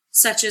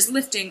 such as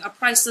lifting a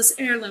priceless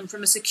heirloom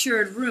from a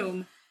secured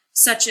room,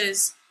 such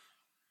as...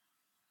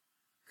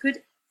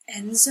 Could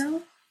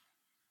Enzo?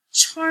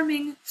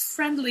 Charming,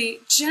 friendly,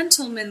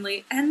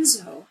 gentlemanly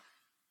Enzo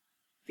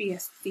be a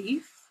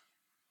thief?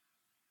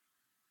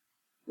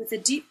 With a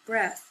deep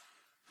breath,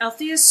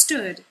 Althea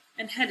stood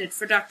and headed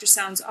for Dr.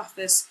 Sound's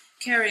office,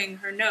 carrying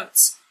her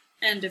notes,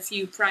 and a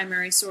few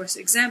primary source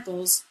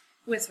examples,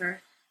 with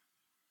her.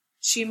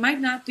 She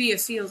might not be a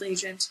field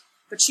agent,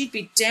 but she'd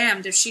be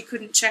damned if she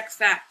couldn't check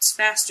facts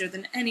faster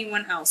than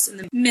anyone else in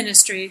the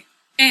ministry,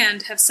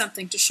 and have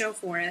something to show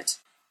for it.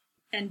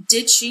 And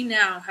did she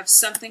now have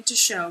something to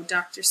show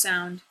Dr.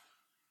 Sound?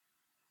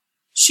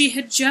 She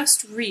had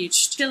just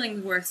reached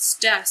Chillingworth's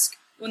desk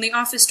when the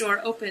office door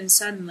opened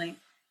suddenly.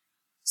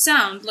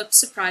 Sound looked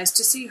surprised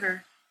to see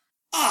her.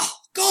 Ah,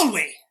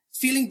 Galway!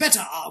 Feeling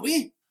better, are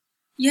we?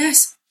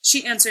 Yes,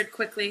 she answered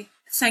quickly.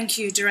 Thank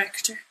you,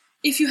 Director.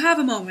 If you have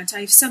a moment,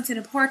 I have something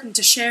important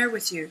to share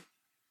with you.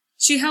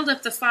 She held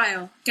up the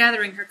file,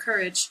 gathering her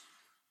courage.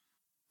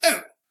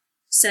 Oh,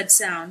 said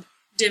Sound,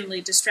 dimly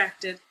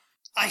distracted.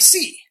 I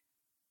see.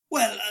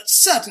 Well,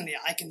 certainly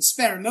I can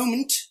spare a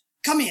moment.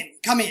 Come in,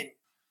 come in.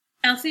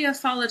 Althea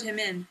followed him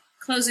in,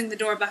 closing the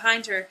door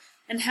behind her,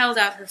 and held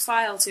out her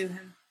file to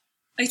him.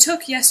 I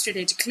took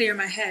yesterday to clear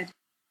my head,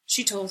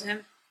 she told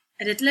him,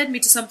 and it led me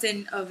to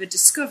something of a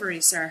discovery,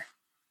 sir.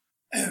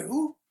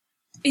 Oh?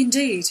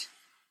 Indeed.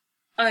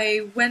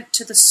 I went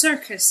to the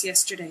circus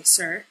yesterday,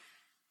 sir,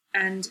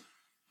 and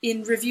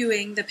in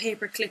reviewing the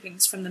paper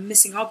clippings from the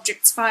missing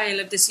objects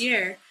file of this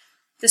year,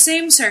 the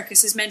same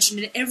circus is mentioned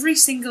in every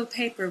single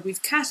paper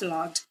we've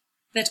catalogued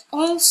that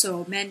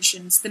also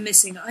mentions the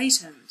missing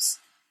items.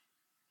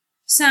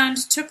 Sound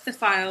took the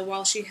file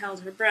while she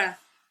held her breath.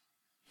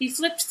 He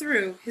flipped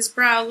through, his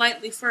brow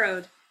lightly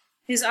furrowed,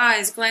 his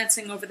eyes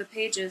glancing over the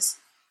pages.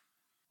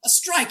 A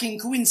striking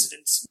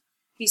coincidence,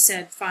 he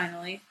said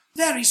finally.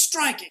 Very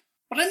striking,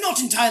 but I'm not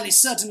entirely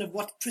certain of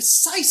what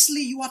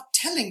precisely you are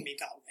telling me,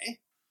 Galway.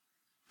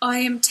 I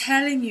am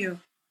telling you,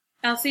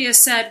 Althea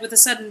said with a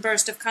sudden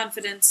burst of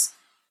confidence,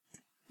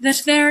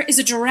 that there is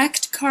a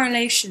direct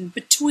correlation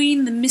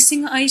between the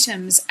missing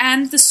items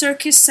and the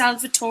Circus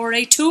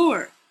Salvatore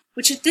tour,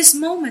 which at this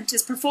moment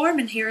is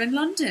performing here in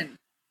London.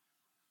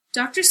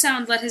 Dr.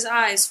 Sound let his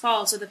eyes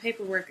fall to the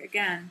paperwork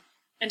again,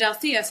 and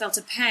Althea felt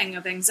a pang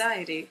of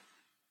anxiety.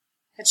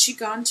 Had she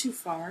gone too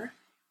far?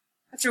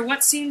 After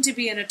what seemed to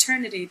be an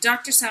eternity,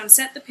 Dr. Sound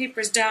set the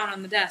papers down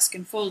on the desk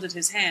and folded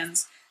his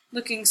hands,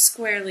 looking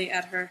squarely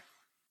at her.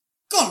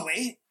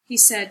 Galway, he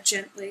said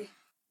gently,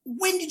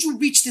 when did you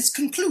reach this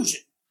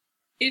conclusion?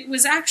 It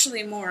was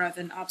actually more of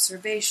an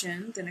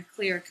observation than a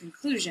clear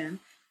conclusion,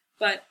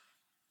 but,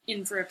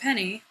 in for a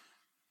penny,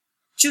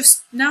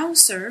 just now,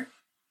 sir.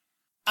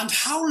 And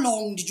how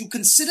long did you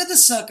consider the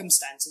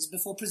circumstances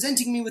before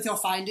presenting me with your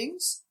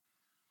findings?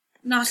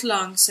 Not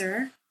long,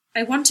 sir.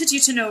 I wanted you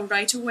to know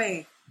right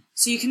away,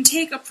 so you can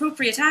take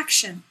appropriate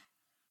action.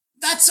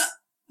 That's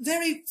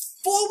very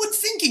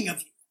forward-thinking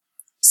of you,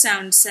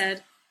 Sound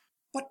said.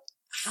 But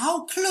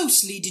how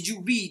closely did you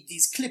read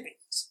these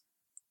clippings?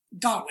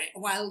 Galway,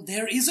 while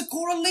there is a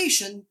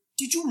correlation,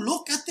 did you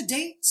look at the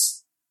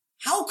dates?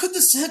 How could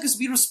the circus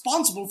be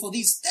responsible for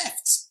these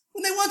thefts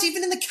when they weren't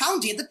even in the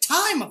county at the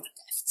time of the thefts?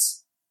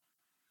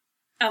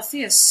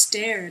 Althea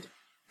stared,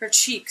 her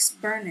cheeks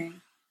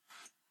burning.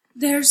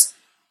 There's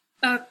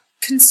a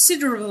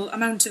considerable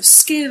amount of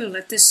skill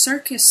at this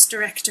circus,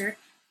 Director.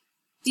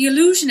 The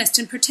illusionist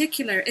in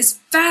particular is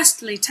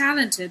vastly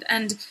talented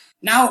and...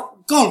 Now,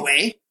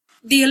 Galway...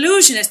 The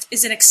illusionist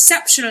is an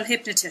exceptional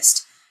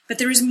hypnotist, but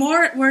there is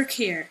more at work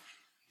here.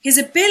 His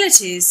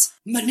abilities...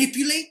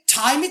 Manipulate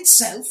time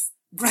itself,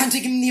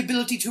 granting him the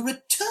ability to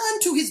return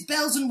to his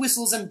bells and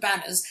whistles and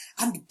banners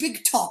and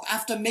big top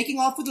after making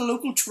off with the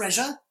local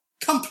treasure,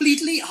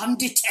 completely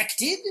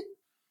undetected?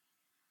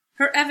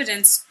 Her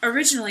evidence,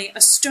 originally a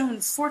stone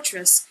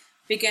fortress,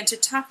 began to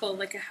topple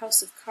like a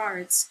house of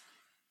cards.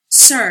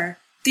 Sir,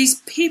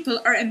 these people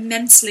are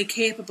immensely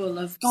capable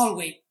of...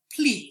 Galway,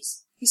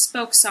 please. He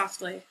spoke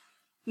softly,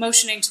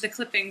 motioning to the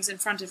clippings in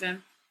front of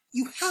him.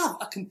 You have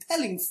a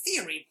compelling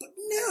theory, but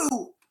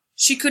no.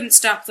 She couldn't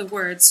stop the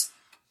words.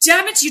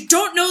 Damn it, you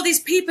don't know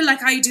these people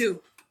like I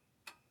do.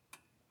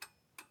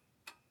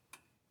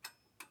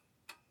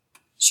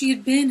 She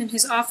had been in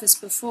his office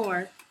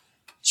before.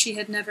 She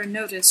had never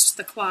noticed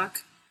the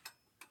clock.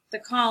 The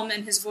calm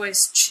in his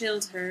voice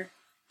chilled her.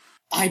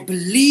 I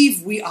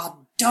believe we are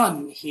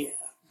done here,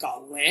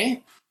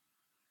 Galway.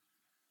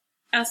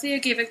 Althea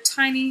gave a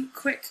tiny,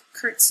 quick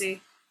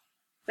curtsy,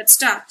 but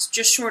stopped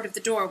just short of the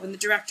door when the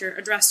director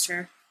addressed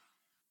her.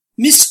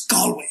 Miss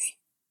Galway,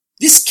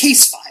 this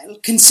case file,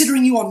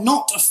 considering you are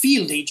not a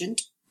field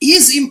agent,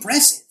 is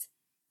impressive,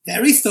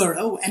 very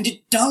thorough, and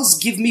it does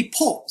give me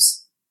pause.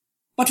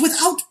 But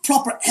without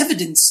proper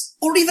evidence,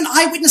 or even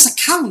eyewitness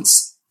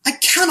accounts, I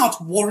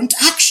cannot warrant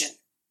action.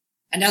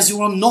 And as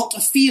you are not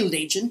a field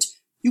agent,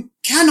 you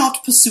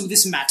cannot pursue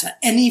this matter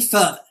any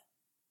further.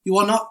 You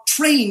are not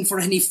trained for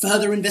any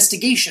further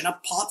investigation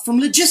apart from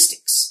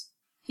logistics,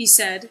 he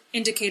said,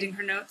 indicating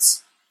her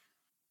notes.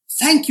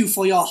 Thank you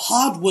for your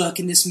hard work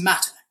in this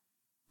matter,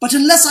 but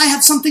unless I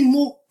have something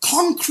more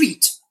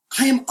concrete,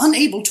 I am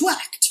unable to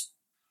act.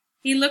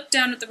 He looked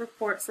down at the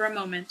report for a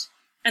moment,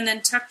 and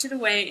then tucked it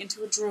away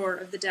into a drawer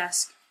of the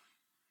desk.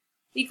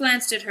 He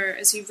glanced at her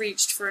as he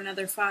reached for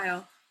another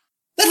file.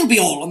 That'll be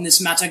all on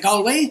this matter,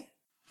 Galway,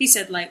 he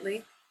said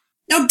lightly.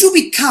 Now do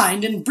be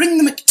kind and bring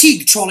the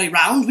McTeague trolley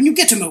round when you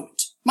get a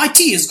moment. My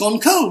tea has gone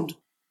cold.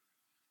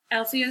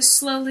 Althea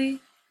slowly,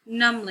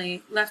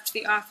 numbly left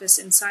the office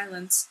in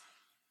silence.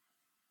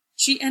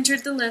 She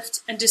entered the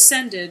lift and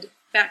descended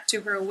back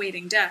to her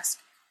awaiting desk,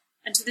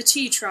 and to the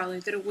tea trolley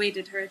that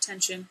awaited her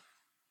attention.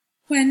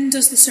 "When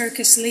does the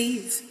circus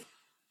leave?"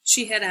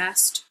 she had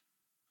asked.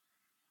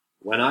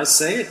 "When I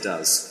say it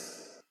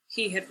does,"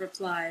 he had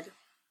replied.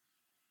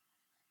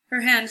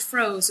 Her hand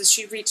froze as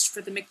she reached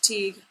for the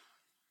McTeague.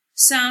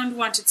 Sound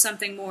wanted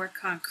something more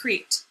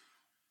concrete.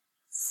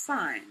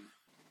 Fine.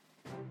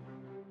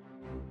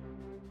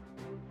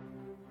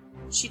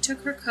 She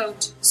took her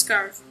coat,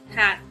 scarf,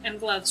 hat, and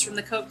gloves from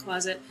the coat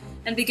closet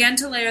and began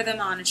to layer them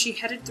on as she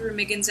headed through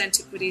Miggins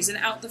Antiquities and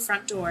out the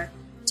front door,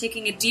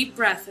 taking a deep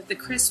breath of the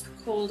crisp,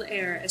 cold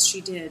air as she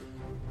did.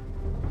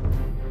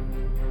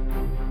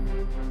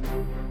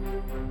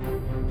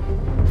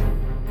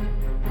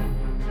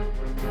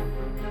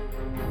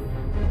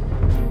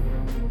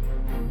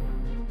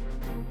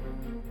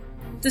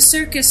 The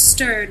circus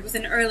stirred with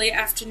an early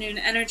afternoon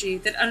energy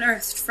that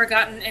unearthed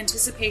forgotten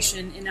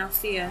anticipation in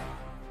Althea.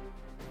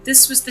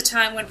 This was the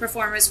time when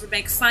performers would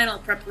make final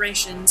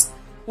preparations,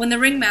 when the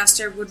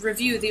ringmaster would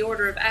review the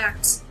order of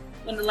acts,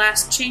 when the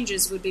last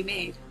changes would be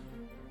made.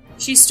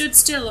 She stood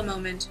still a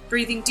moment,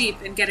 breathing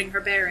deep and getting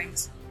her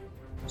bearings.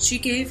 She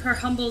gave her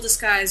humble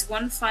disguise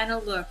one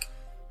final look,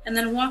 and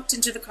then walked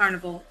into the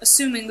carnival,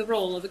 assuming the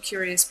role of a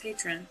curious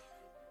patron.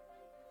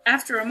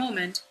 After a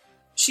moment,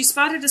 she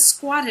spotted a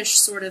squattish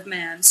sort of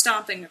man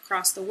stomping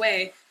across the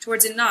way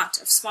towards a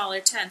knot of smaller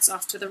tents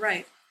off to the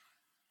right.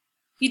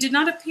 He did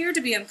not appear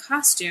to be in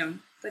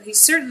costume, but he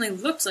certainly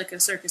looked like a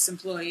circus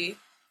employee.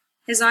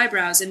 His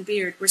eyebrows and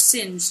beard were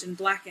singed and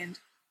blackened.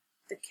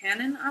 The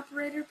cannon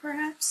operator,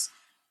 perhaps?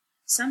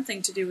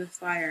 Something to do with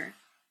fire.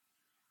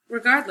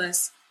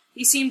 Regardless,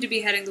 he seemed to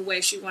be heading the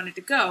way she wanted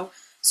to go,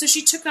 so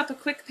she took up a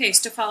quick pace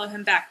to follow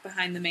him back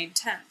behind the main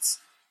tents.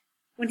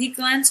 When he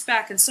glanced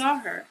back and saw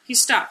her, he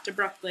stopped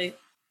abruptly.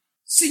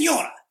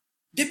 "Signora,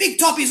 the big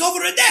top is over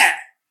there,"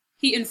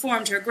 he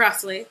informed her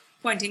gruffly,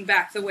 pointing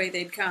back the way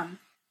they'd come.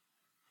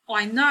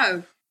 "I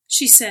know,"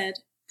 she said,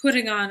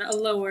 putting on a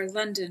lower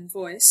London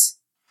voice.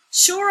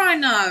 "Sure I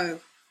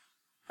know.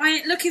 I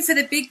ain't looking for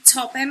the big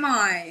top, am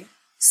I?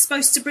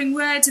 Supposed to bring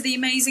word to the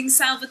amazing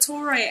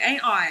Salvatore,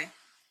 ain't I?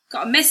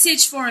 Got a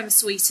message for him,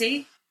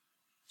 sweetie."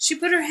 She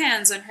put her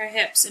hands on her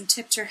hips and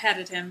tipped her head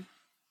at him.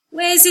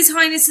 "Where's His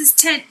Highness's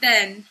tent,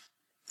 then?"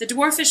 The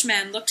dwarfish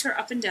man looked her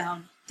up and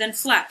down, then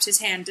flapped his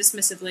hand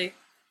dismissively.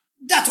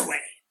 "That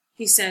away,"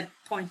 he said,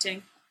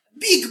 pointing.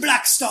 "Big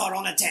black star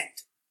on a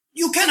tent.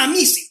 You canna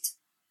miss it."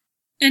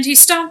 And he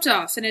stomped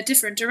off in a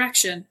different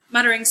direction,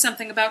 muttering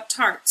something about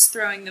tarts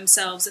throwing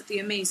themselves at the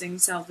amazing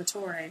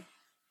Salvatore.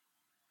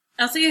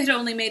 Althea had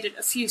only made it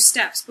a few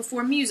steps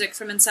before music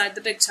from inside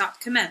the big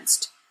top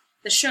commenced.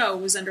 The show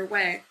was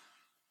underway.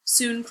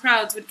 Soon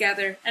crowds would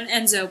gather, and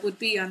Enzo would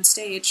be on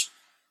stage.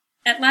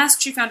 At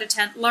last she found a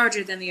tent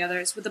larger than the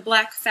others, with a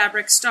black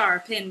fabric star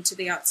pinned to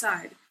the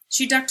outside.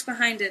 She ducked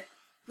behind it,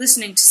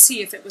 listening to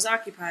see if it was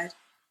occupied.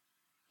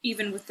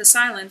 Even with the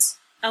silence,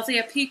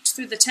 Althea peeked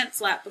through the tent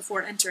flap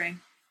before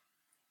entering.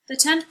 The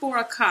tent bore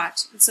a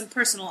cot and some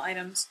personal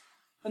items,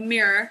 a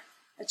mirror,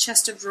 a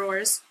chest of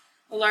drawers,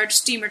 a large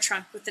steamer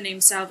trunk with the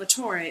name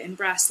Salvatore in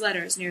brass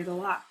letters near the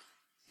lock.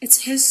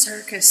 "It's his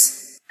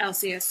circus,"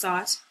 Althea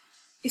thought.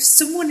 "If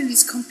someone in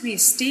his company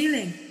is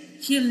stealing,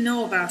 he'll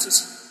know about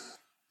it."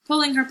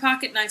 Pulling her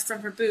pocket knife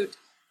from her boot,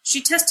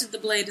 she tested the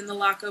blade in the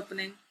lock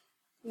opening,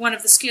 one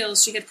of the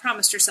skills she had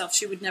promised herself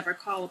she would never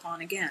call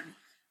upon again.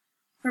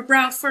 Her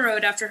brow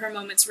furrowed after her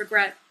moment's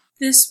regret.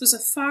 This was a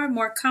far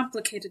more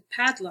complicated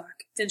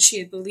padlock than she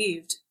had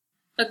believed.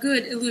 A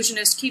good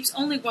illusionist keeps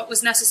only what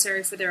was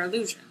necessary for their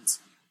illusions.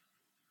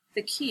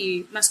 The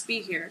key must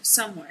be here,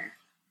 somewhere.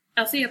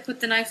 Althea put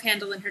the knife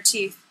handle in her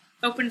teeth,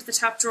 opened the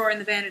top drawer in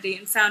the vanity,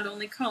 and found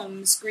only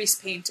combs, grease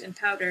paint, and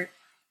powder.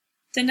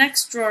 The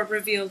next drawer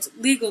revealed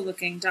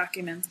legal-looking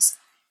documents.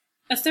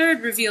 A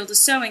third revealed a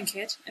sewing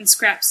kit and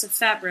scraps of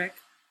fabric.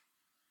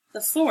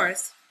 The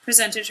fourth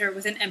presented her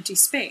with an empty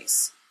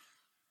space.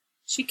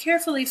 She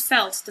carefully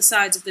felt the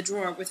sides of the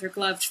drawer with her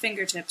gloved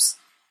fingertips.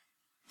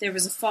 There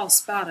was a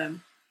false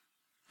bottom.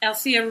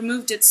 Althea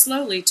removed it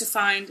slowly to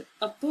find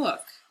a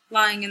book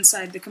lying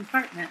inside the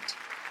compartment.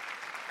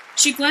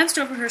 She glanced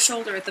over her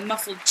shoulder at the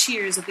muffled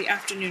cheers of the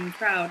afternoon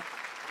crowd,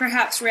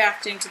 perhaps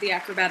reacting to the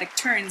acrobatic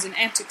turns and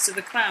antics of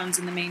the clowns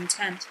in the main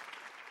tent.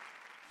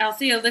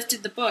 Althea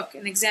lifted the book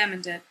and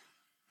examined it.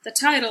 The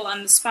title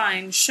on the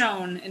spine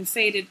shone in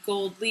faded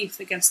gold leaf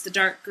against the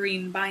dark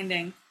green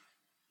binding.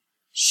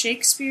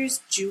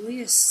 Shakespeare's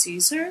Julius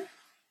Caesar?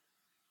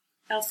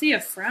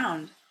 Althea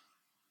frowned.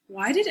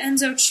 Why did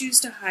Enzo choose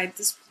to hide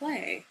this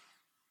play?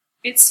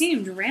 It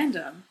seemed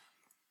random.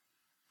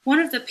 One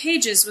of the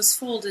pages was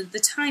folded the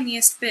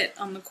tiniest bit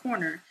on the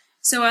corner,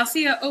 so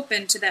Althea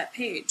opened to that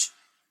page.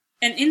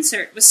 An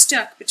insert was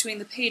stuck between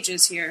the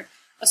pages here,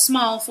 a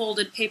small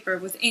folded paper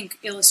with ink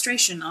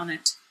illustration on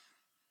it.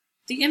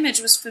 The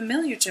image was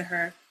familiar to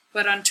her,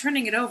 but on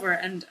turning it over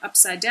and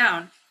upside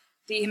down,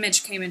 the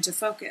image came into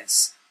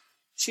focus.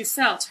 She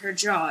felt her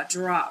jaw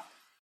drop.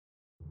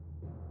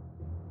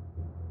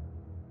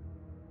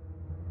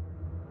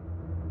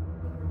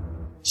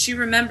 She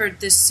remembered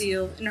this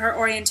seal in her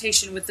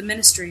orientation with the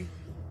ministry.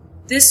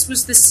 This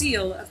was the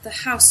seal of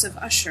the House of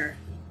Usher.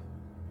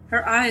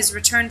 Her eyes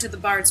returned to the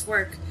bard's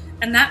work,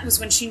 and that was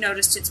when she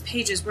noticed its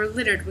pages were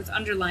littered with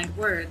underlined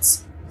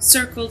words,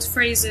 circled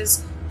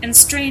phrases, and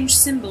strange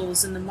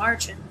symbols in the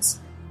margins.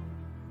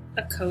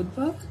 A code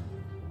book?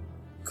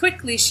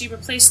 Quickly she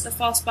replaced the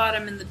false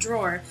bottom in the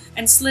drawer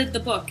and slid the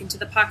book into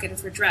the pocket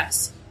of her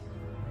dress.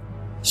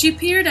 She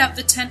peered out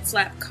the tent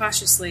flap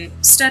cautiously,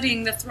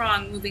 studying the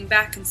throng moving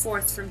back and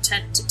forth from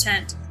tent to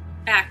tent,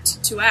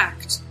 act to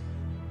act.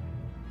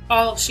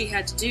 All she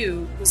had to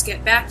do was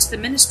get back to the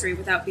ministry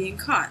without being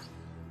caught.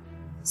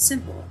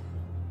 Simple.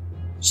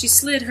 She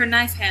slid her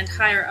knife hand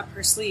higher up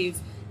her sleeve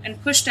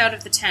and pushed out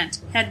of the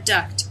tent, head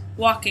ducked,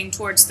 walking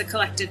towards the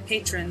collected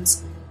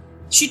patrons.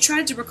 She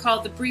tried to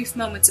recall the brief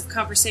moments of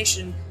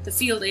conversation the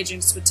field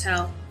agents would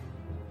tell.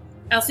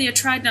 Althea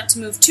tried not to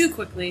move too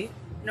quickly,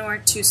 nor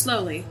too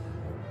slowly.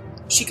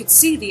 She could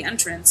see the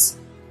entrance,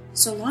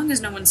 so long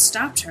as no one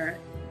stopped her.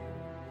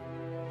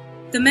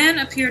 The man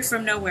appeared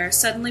from nowhere,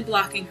 suddenly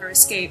blocking her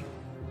escape.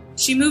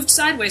 She moved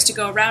sideways to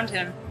go around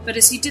him, but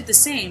as he did the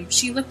same,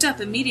 she looked up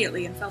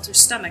immediately and felt her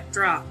stomach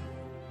drop.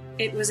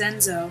 It was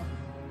Enzo.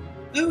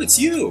 Oh, it's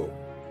you!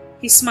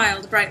 He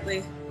smiled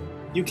brightly.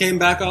 You came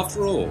back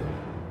after all.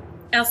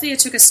 Althea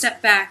took a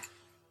step back,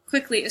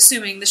 quickly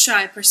assuming the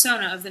shy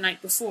persona of the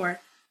night before.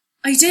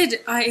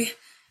 I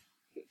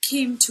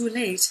came too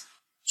late,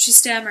 she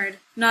stammered,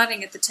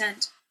 nodding at the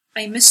tent.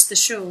 I missed the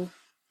show.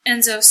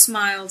 Enzo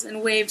smiled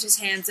and waved his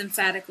hands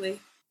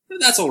emphatically.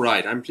 That's all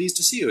right. I'm pleased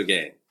to see you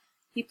again.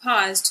 He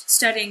paused,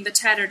 studying the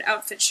tattered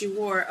outfit she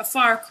wore, a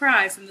far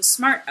cry from the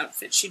smart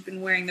outfit she'd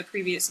been wearing the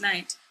previous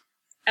night.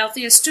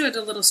 Althea stood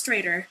a little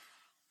straighter.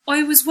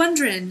 I was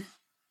wondering,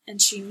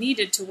 and she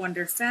needed to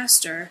wonder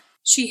faster.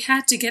 She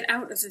had to get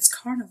out of this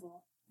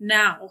carnival.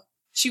 Now.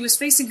 She was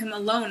facing him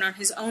alone on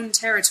his own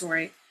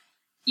territory.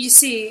 You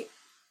see,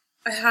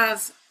 I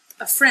have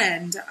a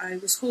friend I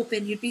was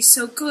hoping you'd be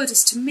so good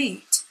as to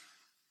meet.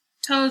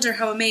 Told her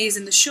how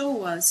amazing the show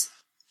was,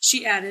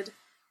 she added.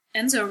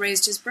 Enzo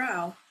raised his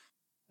brow.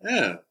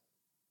 Oh,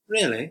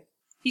 really?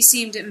 He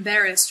seemed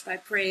embarrassed by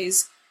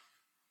praise.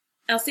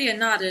 Althea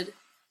nodded.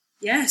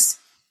 Yes,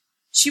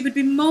 she would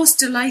be most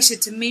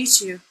delighted to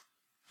meet you.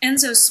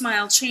 Enzo's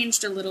smile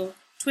changed a little,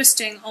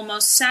 twisting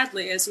almost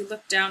sadly as he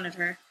looked down at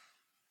her.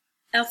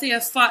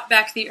 Althea fought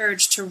back the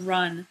urge to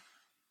run.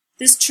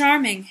 This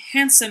charming,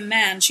 handsome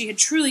man she had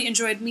truly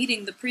enjoyed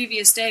meeting the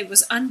previous day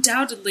was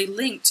undoubtedly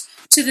linked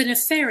to the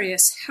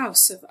nefarious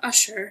House of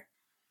Usher.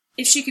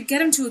 If she could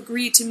get him to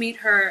agree to meet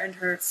her and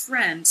her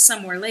friend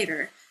somewhere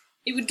later,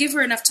 it would give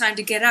her enough time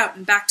to get out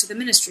and back to the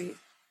ministry.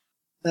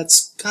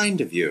 That's kind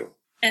of you.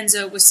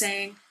 Enzo was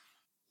saying.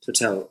 To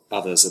tell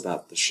others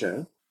about the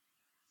show?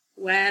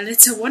 Well,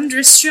 it's a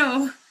wondrous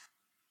show,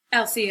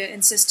 Althea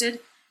insisted.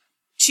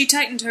 She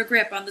tightened her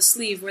grip on the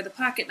sleeve where the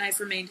pocket knife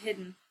remained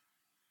hidden.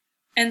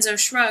 Enzo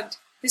shrugged,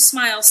 his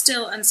smile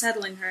still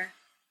unsettling her.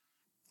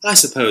 I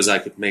suppose I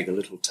could make a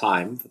little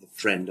time for the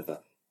friend of a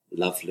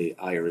lovely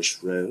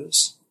Irish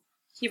rose,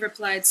 he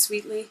replied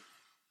sweetly.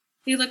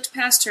 He looked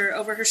past her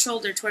over her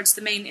shoulder towards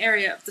the main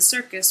area of the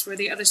circus where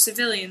the other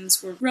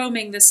civilians were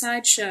roaming the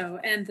sideshow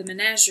and the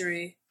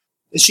menagerie.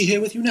 Is she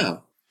here with you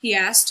now? He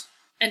asked,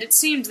 and it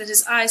seemed that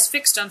his eyes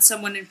fixed on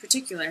someone in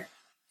particular.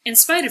 In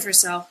spite of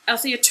herself,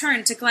 Althea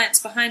turned to glance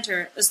behind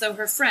her as though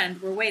her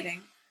friend were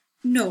waiting.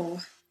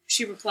 No,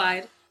 she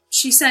replied.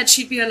 She said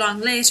she'd be along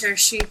later.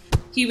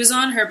 He was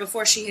on her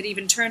before she had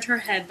even turned her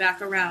head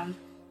back around.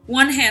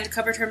 One hand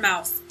covered her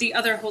mouth, the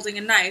other holding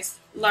a knife,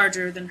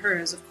 larger than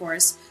hers, of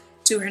course,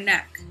 to her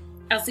neck.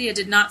 Althea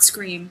did not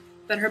scream,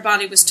 but her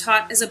body was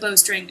taut as a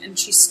bowstring, and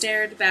she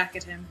stared back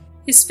at him.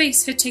 His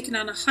face had taken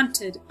on a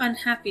hunted,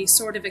 unhappy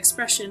sort of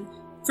expression,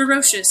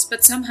 ferocious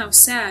but somehow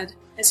sad,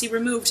 as he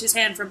removed his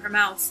hand from her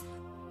mouth.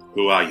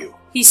 Who are you?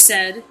 He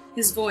said,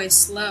 his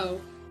voice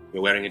low.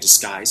 You're wearing a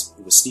disguise.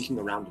 You were sneaking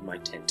around in my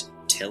tent.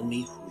 Tell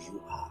me who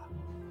you are.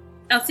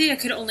 Althea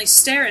could only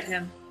stare at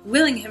him,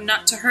 willing him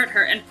not to hurt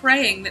her and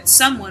praying that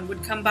someone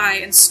would come by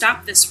and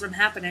stop this from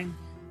happening.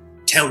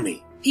 Tell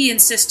me, he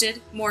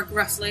insisted, more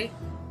gruffly.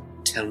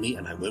 Tell me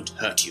and I won't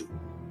hurt you.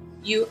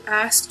 You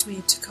asked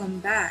me to come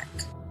back.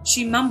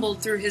 She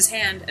mumbled through his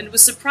hand and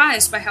was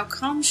surprised by how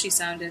calm she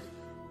sounded.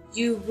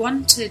 You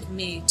wanted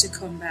me to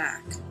come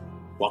back.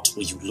 What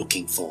were you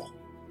looking for?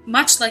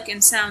 Much like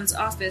in Sound's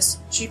office,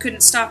 she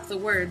couldn't stop the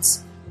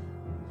words.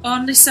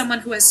 Only someone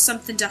who has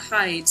something to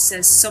hide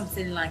says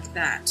something like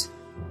that.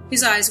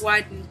 His eyes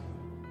widened.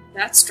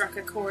 That struck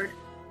a chord.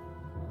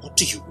 What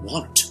do you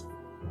want?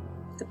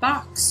 The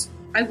box.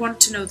 I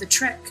want to know the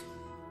trick.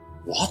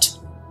 What?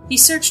 He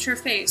searched her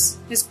face,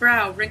 his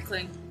brow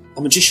wrinkling.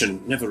 A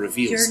magician never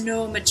reveals... You're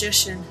no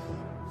magician,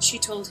 she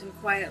told him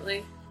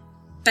quietly.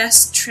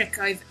 Best trick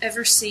I've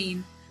ever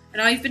seen.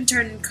 and I've been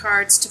turning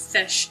cards to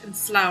fish and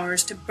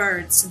flowers to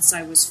birds since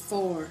I was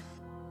 4.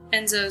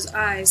 Enzo's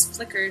eyes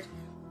flickered.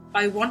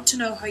 I want to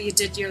know how you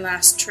did your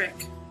last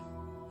trick.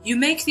 You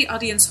make the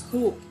audience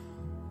hope.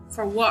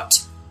 For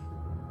what?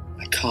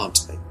 I can't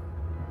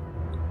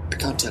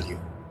tell you,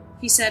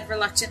 He said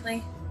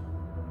reluctantly.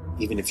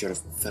 even if you're a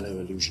fellow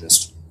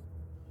illusionist.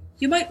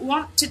 You might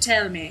want to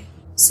tell me,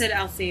 said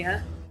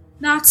Althea,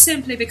 not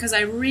simply because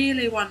I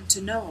really want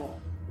to know,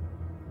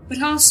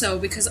 but also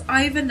because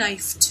I've a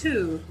knife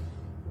too,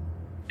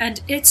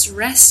 and it's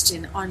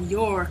resting on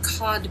your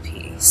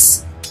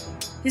codpiece.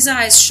 His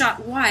eyes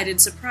shot wide in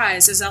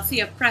surprise as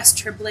Althea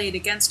pressed her blade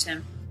against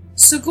him.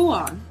 So go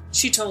on,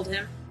 she told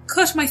him.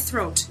 Cut my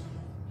throat.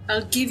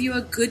 I'll give you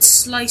a good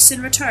slice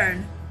in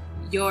return.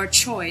 Your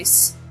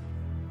choice.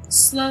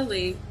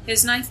 Slowly,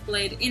 his knife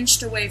blade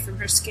inched away from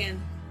her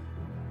skin.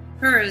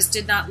 Hers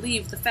did not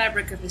leave the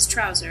fabric of his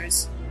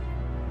trousers.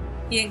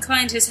 He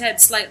inclined his head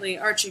slightly,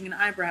 arching an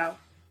eyebrow.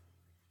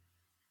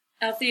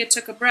 Althea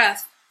took a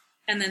breath,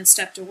 and then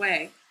stepped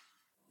away.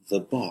 The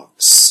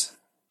box.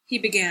 He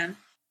began.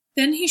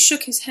 Then he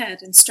shook his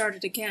head and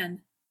started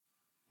again.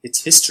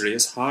 Its history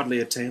is hardly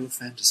a tale of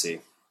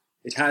fantasy.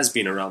 It has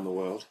been around the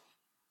world,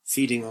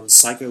 feeding on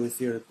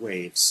psycho-etheric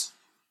waves.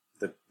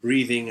 The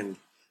breathing and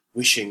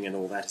wishing and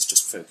all that is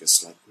just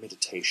focus, like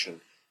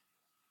meditation.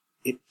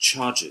 It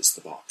charges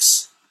the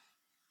box.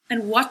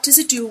 And what does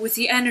it do with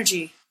the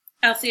energy?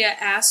 Althea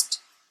asked,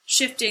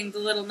 shifting the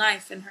little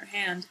knife in her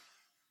hand.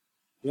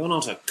 You're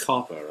not a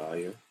copper, are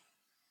you?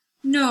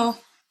 No,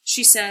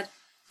 she said,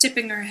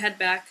 tipping her head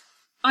back.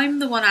 I'm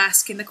the one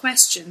asking the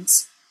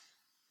questions.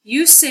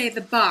 You say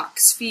the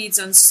box feeds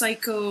on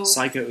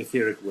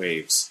psycho-etheric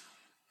waves.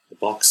 The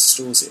box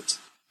stores it.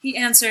 He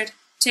answered,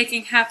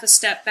 taking half a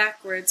step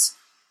backwards.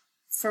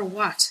 For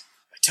what?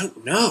 I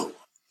don't know,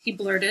 he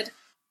blurted.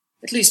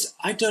 At least,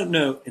 I don't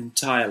know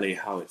entirely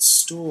how it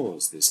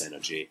stores this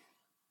energy,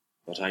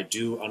 but I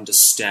do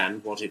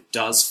understand what it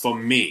does for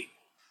me.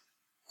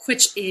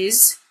 Which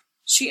is?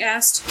 She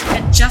asked,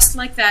 and just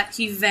like that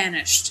he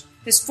vanished,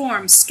 his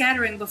form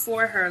scattering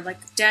before her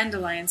like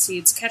dandelion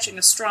seeds catching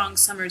a strong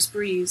summer's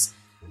breeze.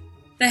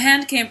 The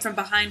hand came from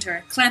behind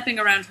her, clamping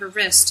around her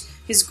wrist,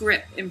 his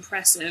grip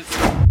impressive.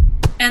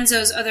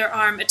 Enzo's other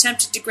arm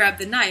attempted to grab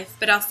the knife,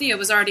 but Althea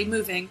was already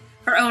moving,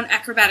 her own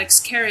acrobatics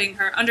carrying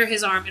her under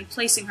his arm and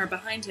placing her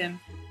behind him.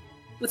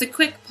 With a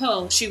quick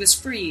pull, she was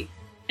free,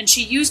 and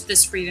she used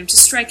this freedom to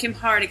strike him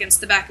hard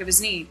against the back of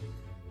his knee.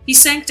 He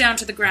sank down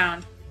to the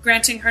ground,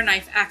 granting her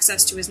knife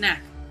access to his neck.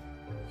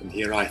 And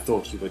here I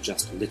thought you were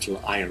just a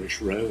little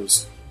Irish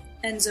rose.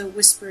 Enzo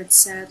whispered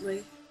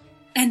sadly.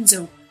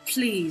 Enzo,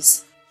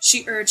 please,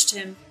 she urged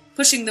him,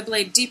 pushing the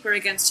blade deeper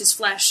against his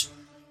flesh.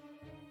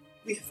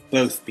 We have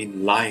both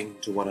been lying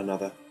to one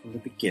another from the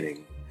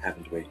beginning,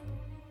 haven't we?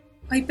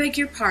 I beg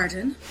your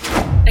pardon?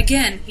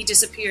 Again he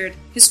disappeared,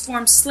 his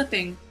form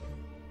slipping.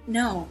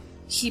 No,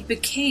 he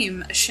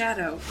became a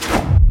shadow,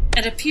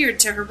 and appeared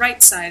to her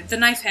right side, the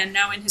knife hand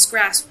now in his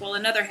grasp, while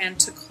another hand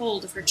took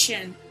hold of her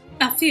chin.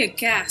 Althea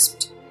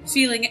gasped,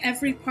 feeling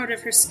every part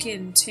of her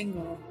skin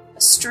tingle,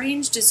 a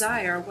strange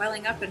desire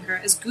welling up in her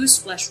as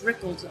gooseflesh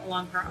rippled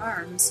along her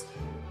arms.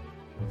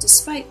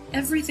 Despite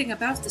everything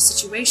about the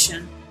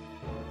situation,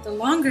 the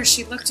longer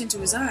she looked into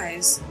his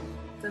eyes,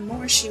 the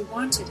more she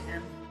wanted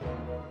him.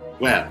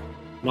 Well,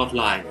 not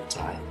lying, aren't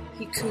I?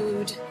 He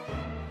cooed.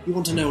 You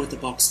want to know what the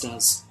box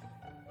does?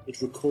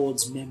 It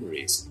records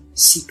memories,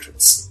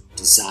 secrets,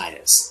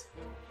 desires,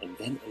 and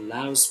then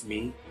allows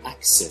me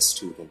access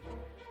to them.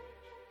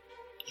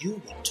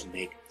 You want to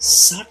make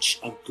such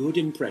a good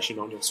impression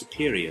on your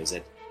superiors,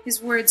 Ed.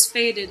 His words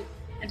faded,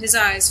 and his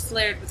eyes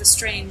flared with a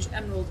strange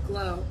emerald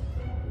glow.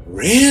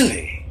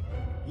 Really?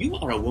 You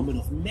are a woman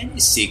of many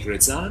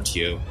secrets, aren't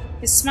you?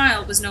 His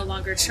smile was no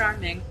longer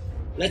charming.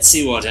 Let's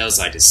see what else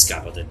I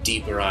discover the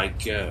deeper I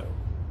go.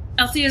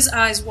 Althea's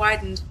eyes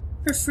widened,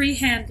 her free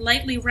hand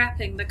lightly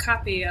wrapping the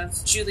copy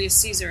of Julius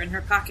Caesar in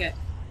her pocket.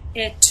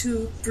 Et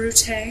tu,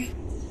 Brute?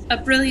 A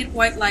brilliant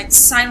white light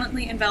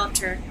silently enveloped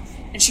her,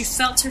 and she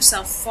felt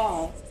herself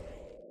fall.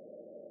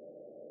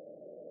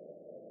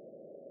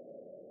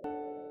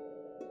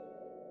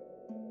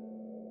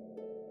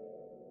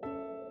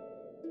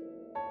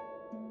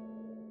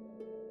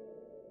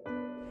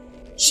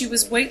 She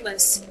was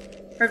weightless,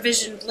 her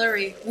vision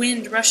blurry,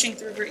 wind rushing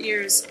through her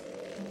ears.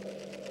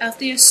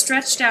 Althea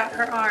stretched out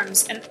her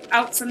arms, and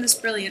out from this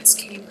brilliance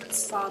came her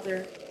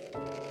father.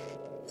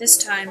 This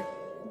time,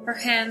 her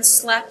hands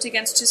slapped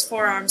against his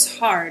forearms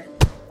hard,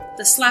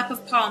 the slap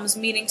of palms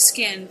meeting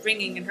skin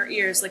ringing in her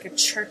ears like a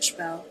church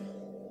bell.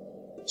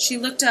 She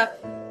looked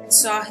up and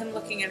saw him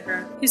looking at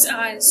her, his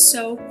eyes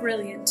so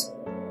brilliant.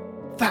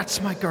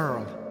 That's my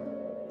girl.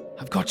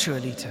 I've got you,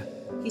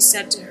 Alita, he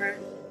said to her,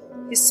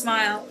 his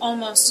smile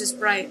almost as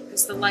bright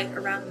as the light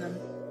around them.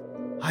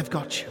 I've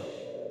got you.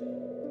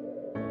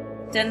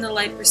 Then the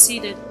light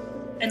receded,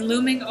 and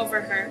looming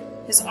over her,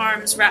 his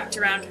arms wrapped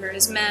around her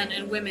as men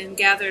and women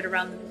gathered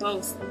around them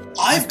both.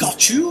 I've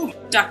got you!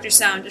 Dr.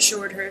 Sound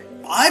assured her.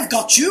 I've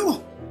got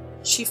you!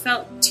 She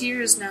felt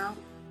tears now,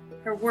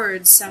 Her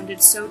words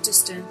sounded so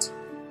distant.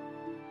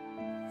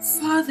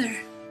 Father,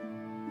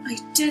 I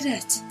did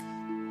it.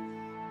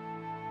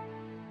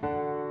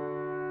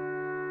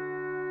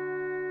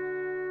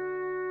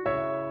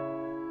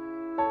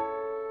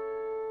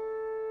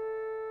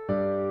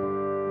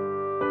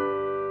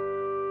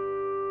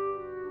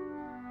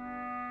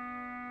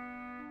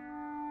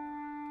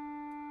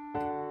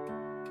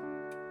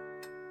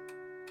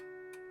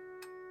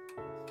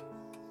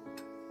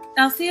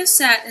 Althea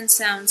sat in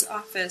Sound's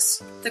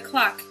office, the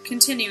clock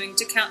continuing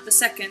to count the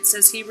seconds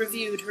as he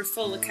reviewed her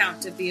full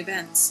account of the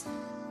events.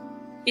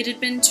 It had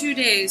been 2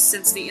 days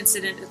since the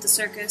incident at the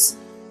circus,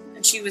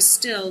 and she was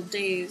still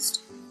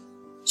dazed.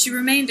 She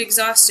remained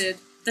exhausted,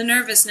 the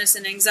nervousness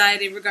and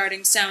anxiety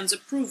regarding Sound's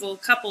approval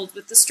coupled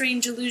with the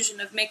strange illusion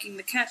of making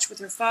the catch with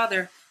her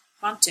father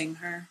haunting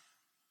her.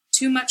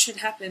 Too much had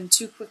happened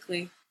too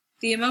quickly.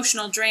 The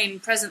emotional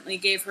drain presently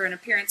gave her an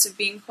appearance of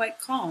being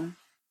quite calm.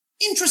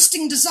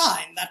 Interesting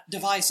design, that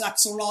device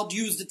Axelrod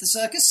used at the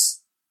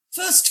circus.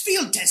 First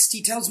field test,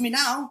 he tells me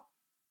now.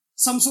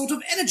 Some sort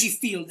of energy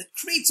field that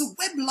creates a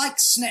web-like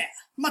snare,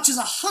 much as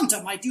a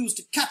hunter might use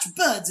to catch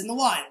birds in the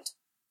wild.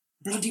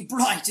 Bloody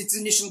bright, its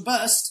initial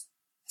burst.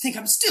 I think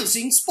I'm still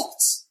seeing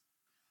spots.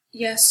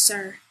 Yes,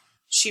 sir,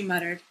 she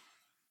muttered.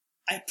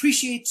 I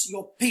appreciate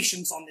your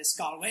patience on this,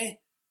 Galway.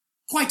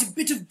 Quite a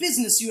bit of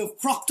business you have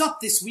cropped up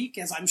this week,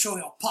 as I'm sure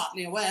you're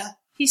partly aware,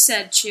 he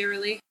said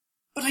cheerily.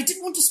 But I did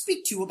want to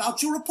speak to you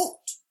about your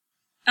report.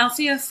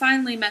 Althea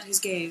finally met his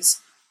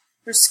gaze.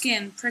 Her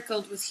skin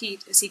prickled with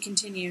heat as he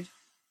continued.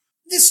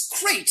 This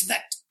crate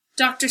that...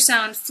 Dr.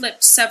 Sound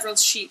flipped several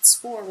sheets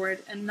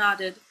forward and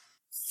nodded.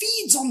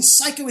 Feeds on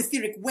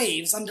psychoetheric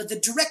waves under the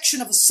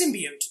direction of a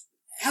symbiote,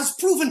 has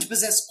proven to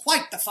possess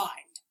quite the find.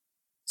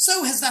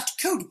 So has that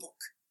code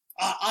book.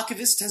 Our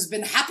archivist has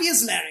been happy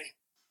as Larry.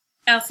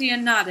 Althea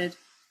nodded,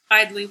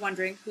 idly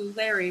wondering who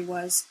Larry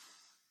was.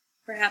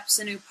 Perhaps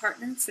a new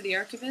partner for the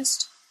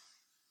archivist?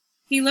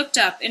 He looked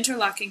up,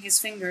 interlocking his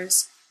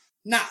fingers.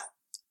 Now,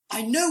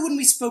 I know when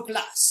we spoke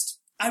last,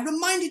 I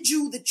reminded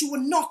you that you were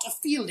not a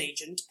field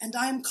agent, and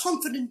I am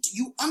confident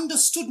you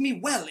understood me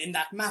well in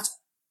that matter.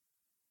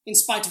 In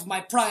spite of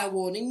my prior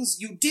warnings,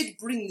 you did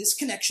bring this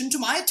connection to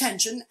my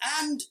attention,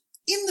 and,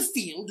 in the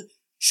field,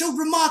 showed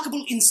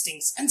remarkable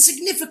instincts and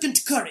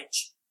significant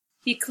courage.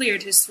 He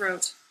cleared his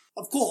throat.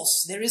 Of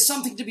course, there is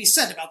something to be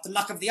said about the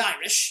luck of the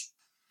Irish.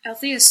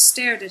 Althea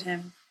stared at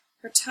him,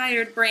 her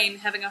tired brain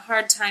having a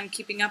hard time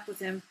keeping up with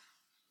him.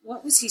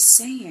 What was he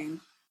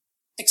saying?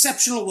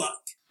 Exceptional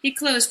work. He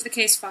closed the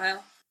case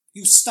file.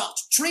 You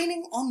start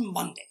training on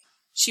Monday.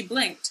 She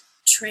blinked.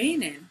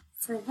 Training?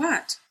 For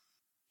what?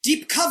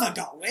 Deep cover,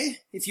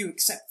 Galway, if you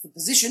accept the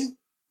position.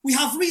 We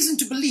have reason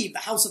to believe the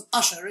House of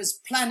Usher is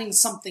planning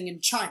something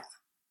in China.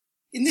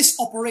 In this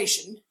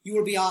operation, you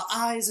will be our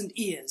eyes and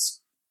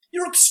ears.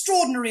 Your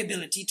extraordinary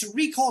ability to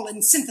recall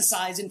and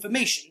synthesize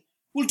information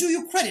will do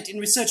you credit in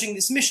researching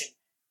this mission,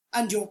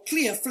 and your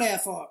clear flair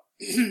for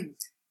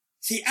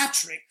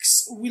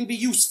theatrics will be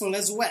useful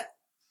as well.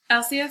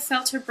 Althea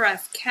felt her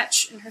breath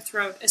catch in her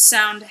throat as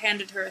Sound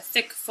handed her a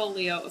thick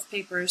folio of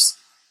papers.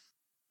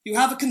 You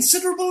have a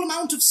considerable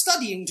amount of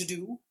studying to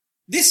do.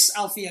 This,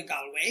 Althea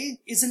Galway,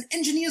 is an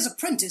engineer's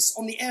apprentice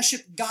on the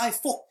airship Guy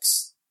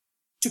Fawkes.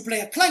 To play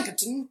a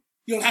Clankerton,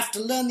 you'll have to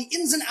learn the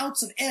ins and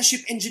outs of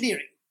airship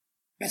engineering.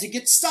 Better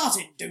get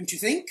started, don't you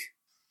think?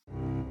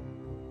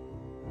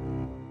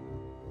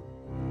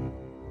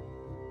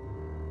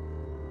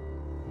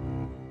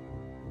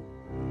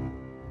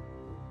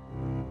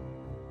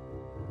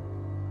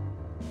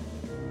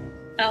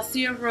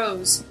 Althea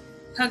rose,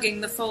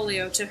 hugging the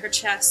folio to her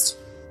chest.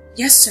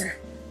 Yes, sir.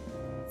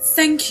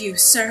 Thank you,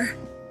 sir.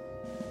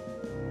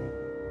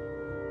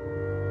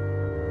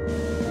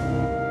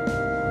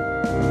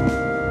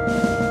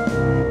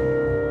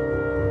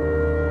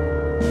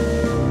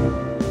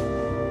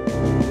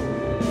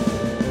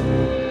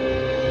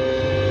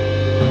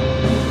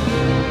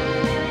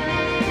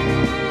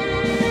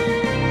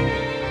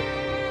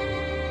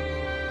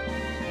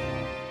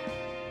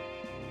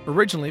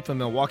 Originally from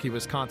Milwaukee,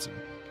 Wisconsin,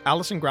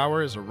 Alison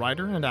Grauer is a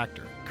writer and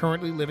actor,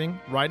 currently living,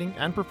 writing,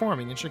 and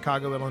performing in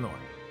Chicago, Illinois.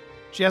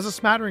 She has a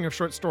smattering of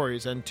short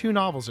stories and 2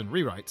 novels and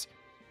rewrites,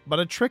 but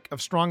A Trick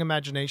of Strong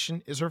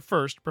Imagination is her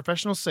first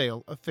professional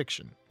sale of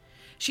fiction.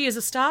 She is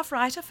a staff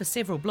writer for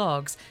several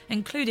blogs,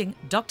 including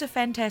Dr.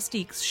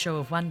 Fantastique's Show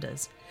of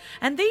Wonders,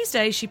 and these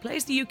days she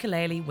plays the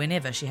ukulele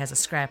whenever she has a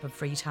scrap of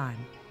free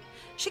time.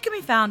 She can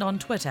be found on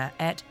Twitter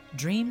at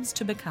Dreams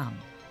to Become.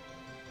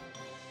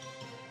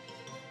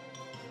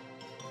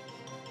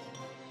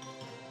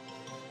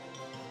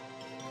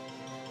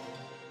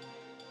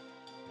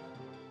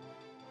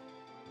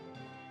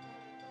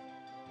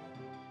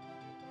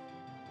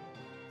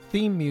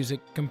 Theme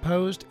music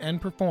composed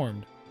and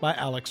performed by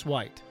Alex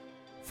White.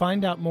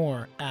 Find out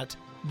more at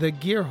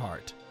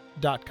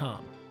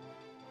thegearheart.com.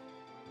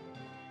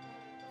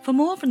 For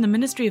more from the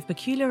Ministry of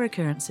Peculiar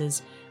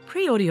Occurrences,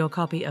 pre-order your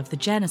copy of The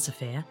Janus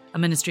Affair, a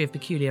Ministry of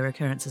Peculiar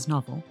Occurrences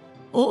novel,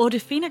 or order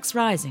Phoenix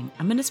Rising,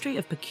 a Ministry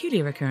of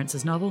Peculiar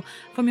Occurrences novel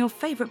from your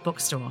favourite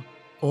bookstore.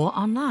 or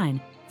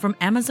online from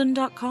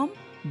Amazon.com,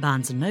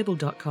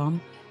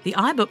 BarnesandNoble.com, the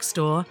iBook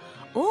Store,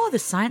 or the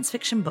Science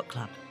Fiction Book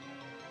Club.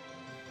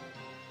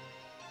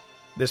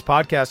 This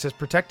podcast is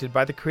protected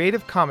by the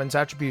Creative Commons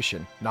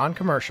Attribution,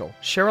 Non-Commercial,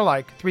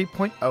 Share-alike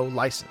 3.0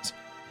 license.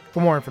 For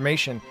more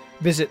information,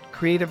 visit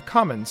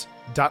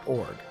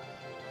creativecommons.org.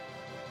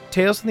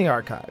 Tales from the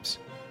Archives.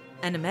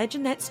 And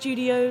Imagine That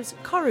Studios,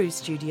 Koru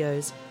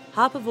Studios,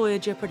 Harper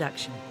Voyager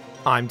production.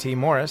 I'm T.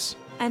 Morris.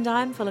 And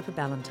I'm Philippa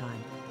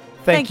Ballantyne.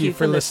 Thank you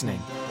for listening.